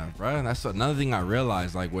fast enough, bro. That's another thing I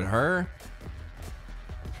realized. Like with her,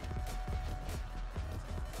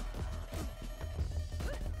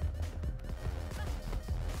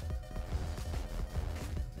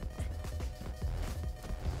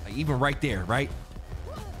 like even right there, right?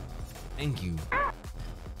 Thank you.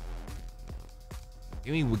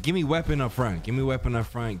 Give me weapon up front. Give me weapon up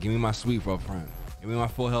front. Give me my sweep up front. Give me my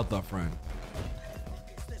full health up front.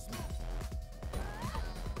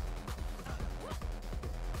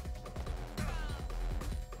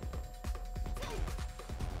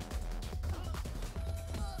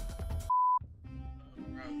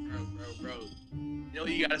 Bro. You know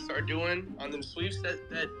what you gotta start doing on them sweeps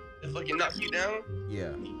that fucking knock you down?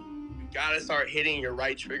 Yeah. You gotta start hitting your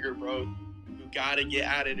right trigger, bro. You gotta get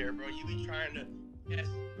out of there, bro. You be trying to, yes,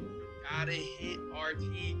 you gotta hit RT.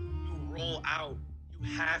 You roll out.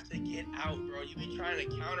 You have to get out, bro. You be trying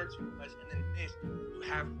to counter too much and then miss. You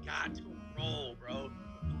have got to roll, bro.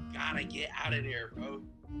 You gotta get out of there, bro.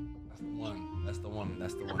 That's the one. That's the one.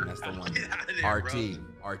 That's the one. That's the one. Get out of there, RT.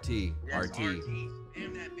 bro. RT. Yes, RT.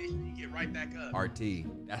 Damn that bitch when you get right back up. RT.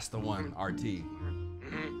 That's the one. RT.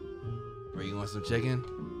 Mm-hmm. Bro, you want some chicken?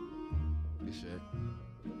 Good shit.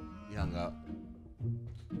 He hung up.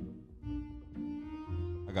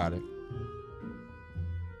 I got it.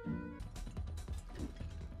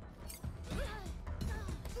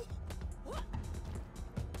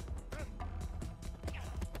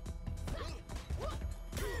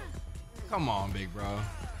 Come on, big bro.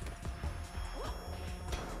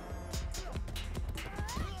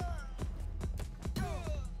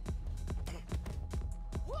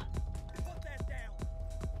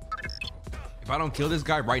 If I don't kill this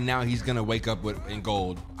guy right now, he's gonna wake up in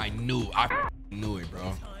gold. I knew it,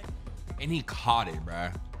 bro. And he caught it,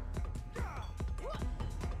 bro.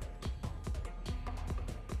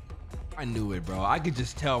 I knew it, bro. I could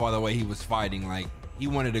just tell by the way he was fighting, like he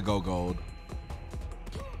wanted to go gold.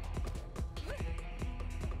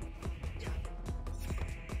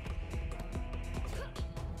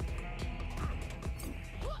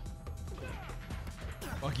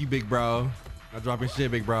 Fuck you, big bro. Not dropping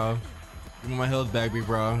shit, big bro. Give me my health back, big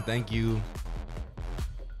bro. Thank you.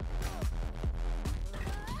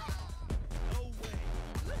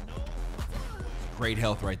 Great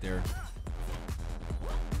health right there.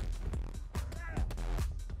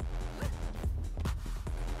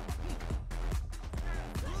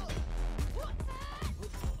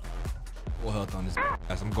 Full health on this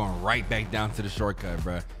ass. I'm going right back down to the shortcut,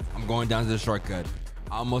 bro. I'm going down to the shortcut.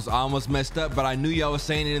 I almost messed up, but I knew y'all was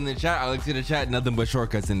saying it in the chat. I looked at the chat, nothing but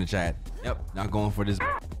shortcuts in the chat. Yep, not going for this.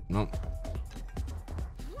 Nope.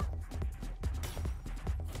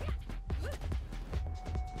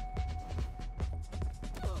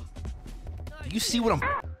 You see what I'm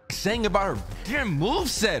saying about her damn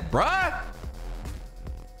moveset, bruh?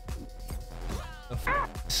 The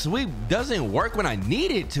sweep doesn't work when I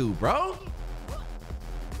need it to, bro.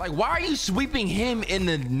 Like, why are you sweeping him in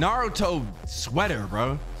the Naruto sweater,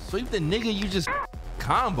 bro? Sweep the nigga you just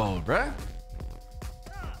comboed, bruh.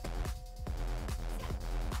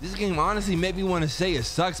 This game honestly made me want to say it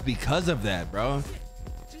sucks because of that, bro.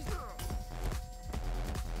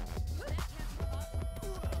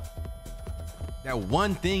 That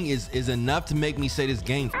one thing is enough to make me say this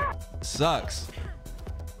game sucks.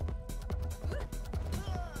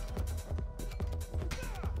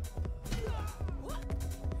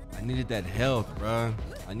 I needed that health, bro.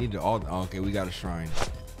 I needed all. Oh, okay, we got a shrine.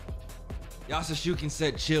 Yasashukin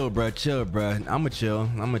said, "Chill, bro. Chill, bro. I'ma chill.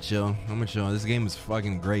 I'ma chill. I'ma chill. This game is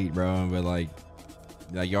fucking great, bro. But like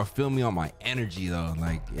y'all feel me on my energy though.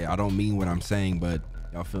 Like, yeah, I don't mean what I'm saying, but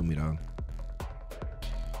y'all feel me though.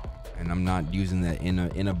 And I'm not using that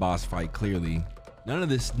in a boss fight. Clearly, none of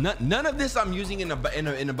this. None of this. I'm using in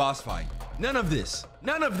a boss fight. None of this.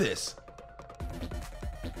 None of this.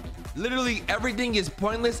 Literally everything is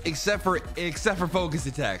pointless except for focus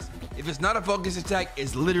attacks. If it's not a focus attack,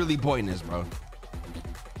 it's literally pointless, bro.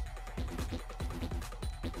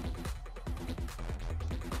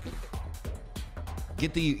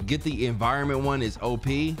 Get the environment one is OP.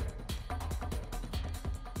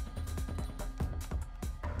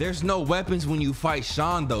 There's no weapons when you fight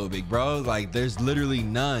Sean though, big bro. Like there's literally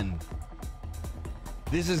none.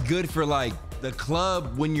 This is good for like the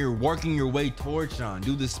club when you're working your way towards Sean.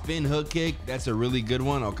 Do the spin hook kick. That's a really good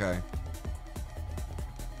one. Okay.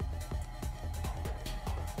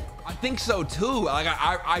 I think so too. Like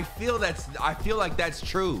I feel like that's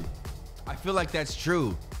true. I feel like that's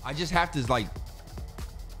true. I just have to like,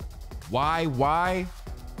 why?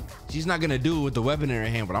 She's not gonna do it with the weapon in her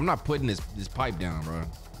hand, but I'm not putting this pipe down, bro.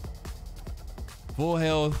 Full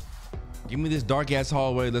health. Give me this dark ass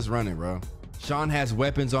hallway. Let's run it, bro. Sean has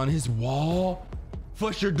weapons on his wall.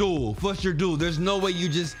 Fush your duel. Fush your duel. There's no way you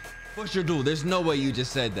just fush your duel. There's no way you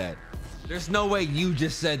just said that. There's no way you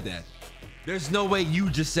just said that. There's no way you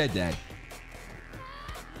just said that.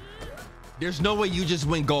 There's no way you just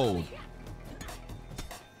went gold.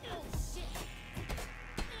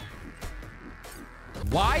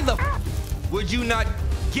 Why the f would you not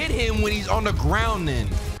get him when he's on the ground then?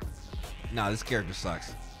 Nah, this character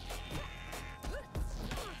sucks.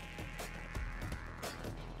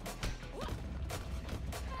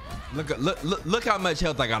 Look how much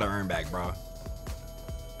health I gotta earn back, bro.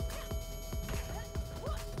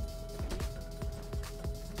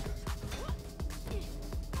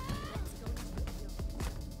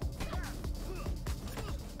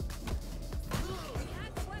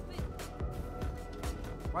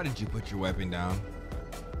 Why did you put your weapon down?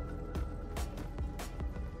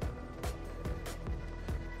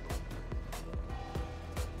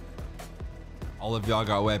 All of y'all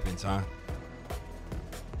got weapons, huh?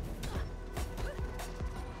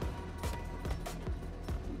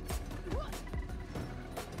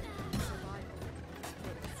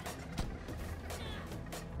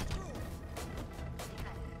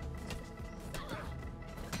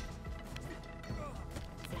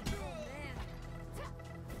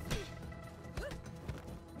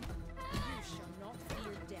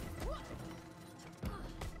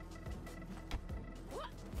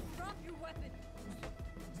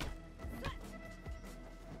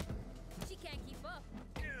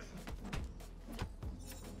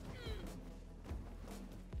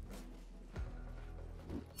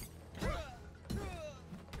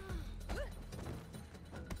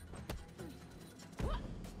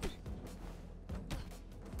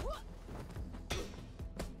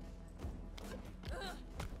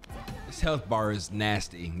 This health bar is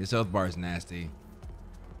nasty. This health bar is nasty.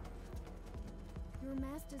 Your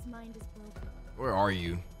master's mind is broken. Where are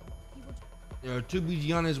you? To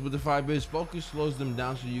be honest, with the 5-base, focus slows them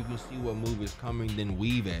down so you can see what move is coming, then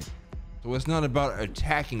weave it. So it's not about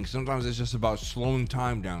attacking. Sometimes it's just about slowing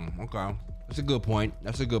time down. Okay, that's a good point.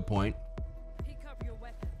 That's a good point. Pick up your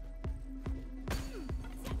weapon.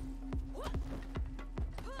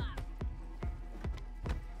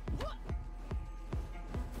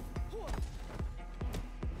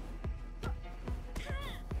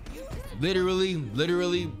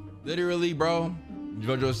 Literally, bro.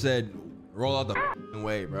 JoJo said, roll out the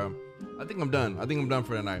way, bro. I think I'm done. I think I'm done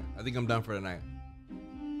for the night.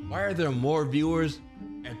 Why are there more viewers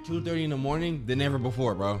at 2:30 in the morning than ever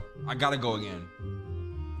before, bro? I gotta go again.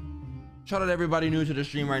 Shout out to everybody new to the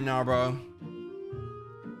stream right now, bro.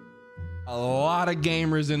 A lot of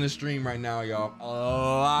gamers in the stream right now, y'all. A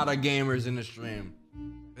lot of gamers in the stream.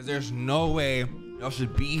 Cause there's no way y'all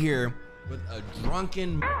should be here with a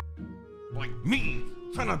drunken like me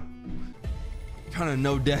trying to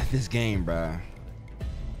no death this game, bro.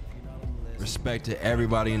 Respect to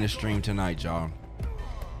everybody in the stream tonight, y'all.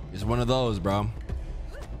 It's one of those, bro.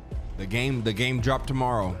 The game dropped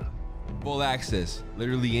tomorrow. Full access.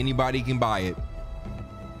 Literally anybody can buy it.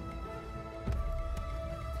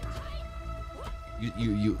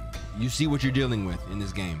 You see what you're dealing with in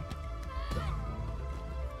this game.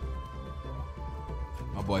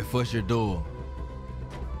 My boy, push your door.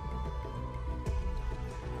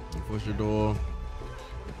 Push your door.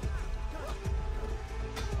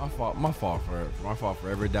 My fault for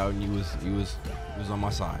ever doubting you was on my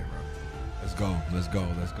side, bro. Let's go.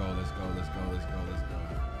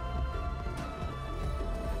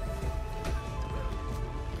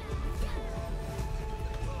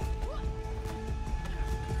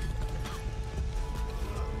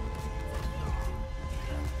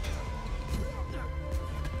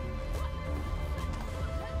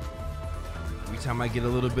 Every time I get a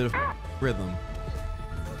little bit of rhythm,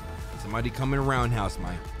 somebody coming roundhouse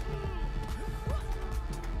Mike.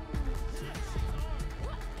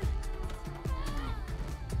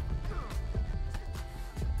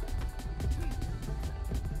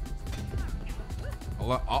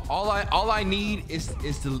 All I need is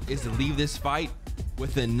to leave this fight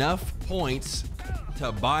with enough points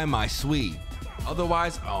to buy my sweet.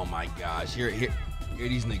 Otherwise, oh my gosh, here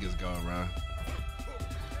these niggas go, bro.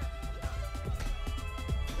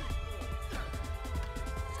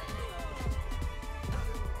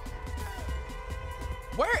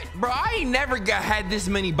 Where, bro? I ain't never had this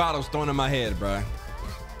many bottles thrown in my head, bro.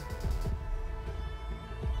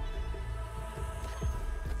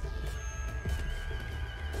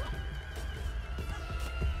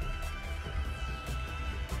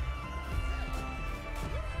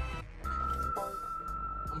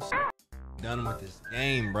 Done with this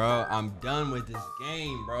game, bro. I'm done with this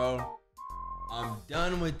game, bro. I'm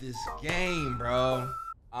done with this game, bro.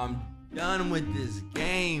 I'm done with this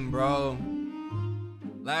game, bro.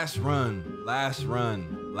 Last run, bro.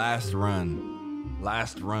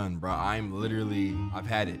 I've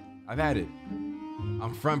had it.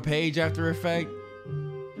 I'm front page After Effect.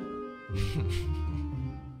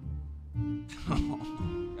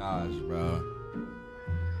 Oh gosh, bro.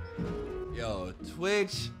 Yo,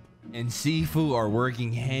 Twitch and Sifu are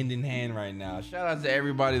working hand in hand right now. Shout out to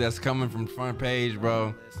everybody that's coming from front page,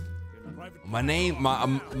 bro.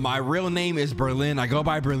 My real name is Berlin. I go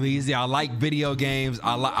by Berleezy. I like video games.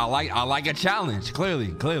 I like a challenge.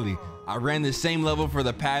 Clearly. I ran the same level for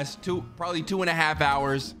the past probably 2.5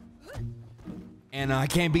 hours, and I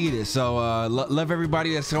can't beat it. So love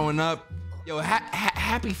everybody that's showing up. Yo,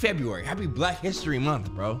 happy February. Happy Black History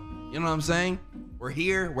Month, bro. You know what I'm saying? We're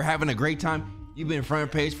here. We're having a great time. You've been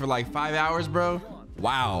front page for like 5 hours, bro.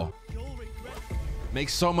 Wow.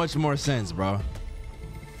 Makes so much more sense, bro.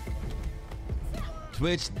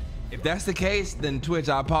 Twitch, if that's the case, then Twitch,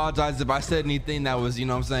 I apologize if I said anything that was, you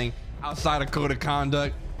know what I'm saying, outside of code of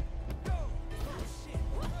conduct.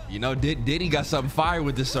 You know, Diddy got something fire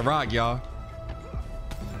with this Ciroc, y'all.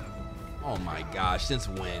 Oh my gosh, since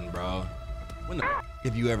when, bro? When the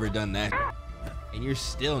have you ever done that? And you're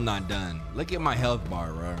still not done. Look at my health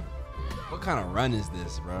bar, bro. What kind of run is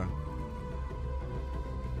this, bro?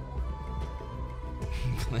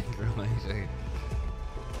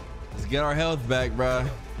 Let's get our health back, bro.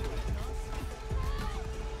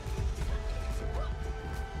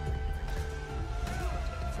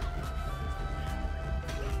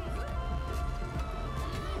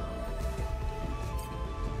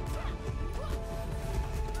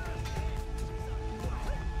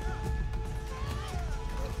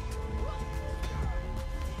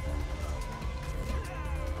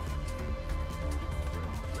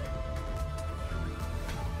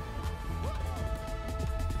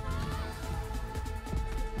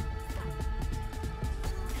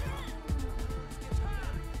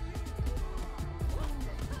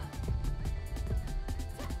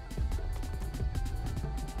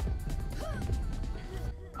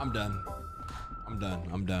 I'm done. I'm done,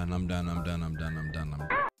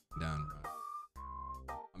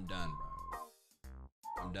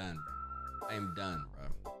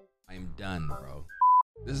 bro. I'm done, bro.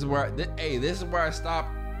 This is where I stop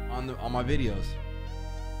on my videos.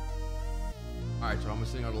 All right, so I'm gonna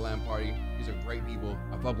sing on the LAN party. These are great people.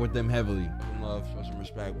 I fuck with them heavily. Show some love, show some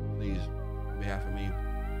respect, please, on behalf of me.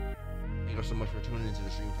 Thank you so much for tuning into the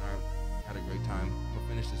stream tonight. Had a great time. We'll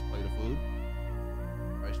finish this plate of food.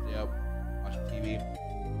 All right, stay up, watch TV,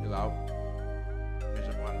 chill out, catch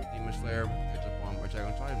up on Demon Slayer, catch up on Attack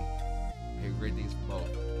on Titan. I hear great things for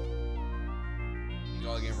both. Thank you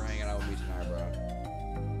all again for hanging out with me tonight, bro.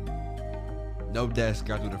 No deaths,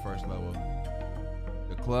 got through the first level.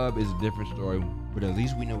 The club is a different story, but at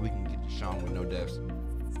least we know we can get to Sean with no deaths.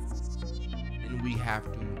 And we have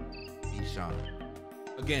to be Sean.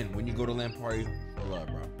 Again, when you go to LAN party, show love,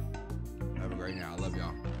 bro. Have a great night. I love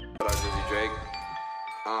y'all. Shout out Drizzy Drake.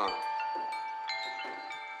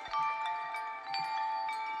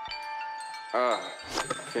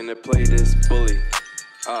 Finna play this bully.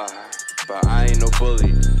 But I ain't no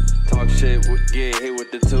bully. Talk shit, get hit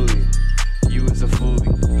with the toolie. You is a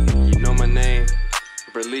foolie. You know my name,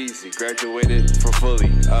 Berleezy. Graduated from Fully.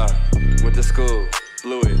 Went to school,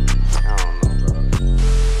 blew it. I don't know, bro.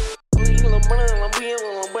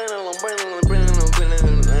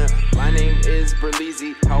 My name is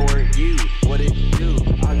Berleezy. How are you? What it do?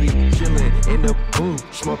 I be chillin' in the booth,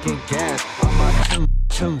 smoking gas on my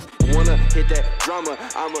tooth. Wanna hit that drama?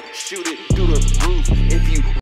 I'ma shoot it through the roof. If you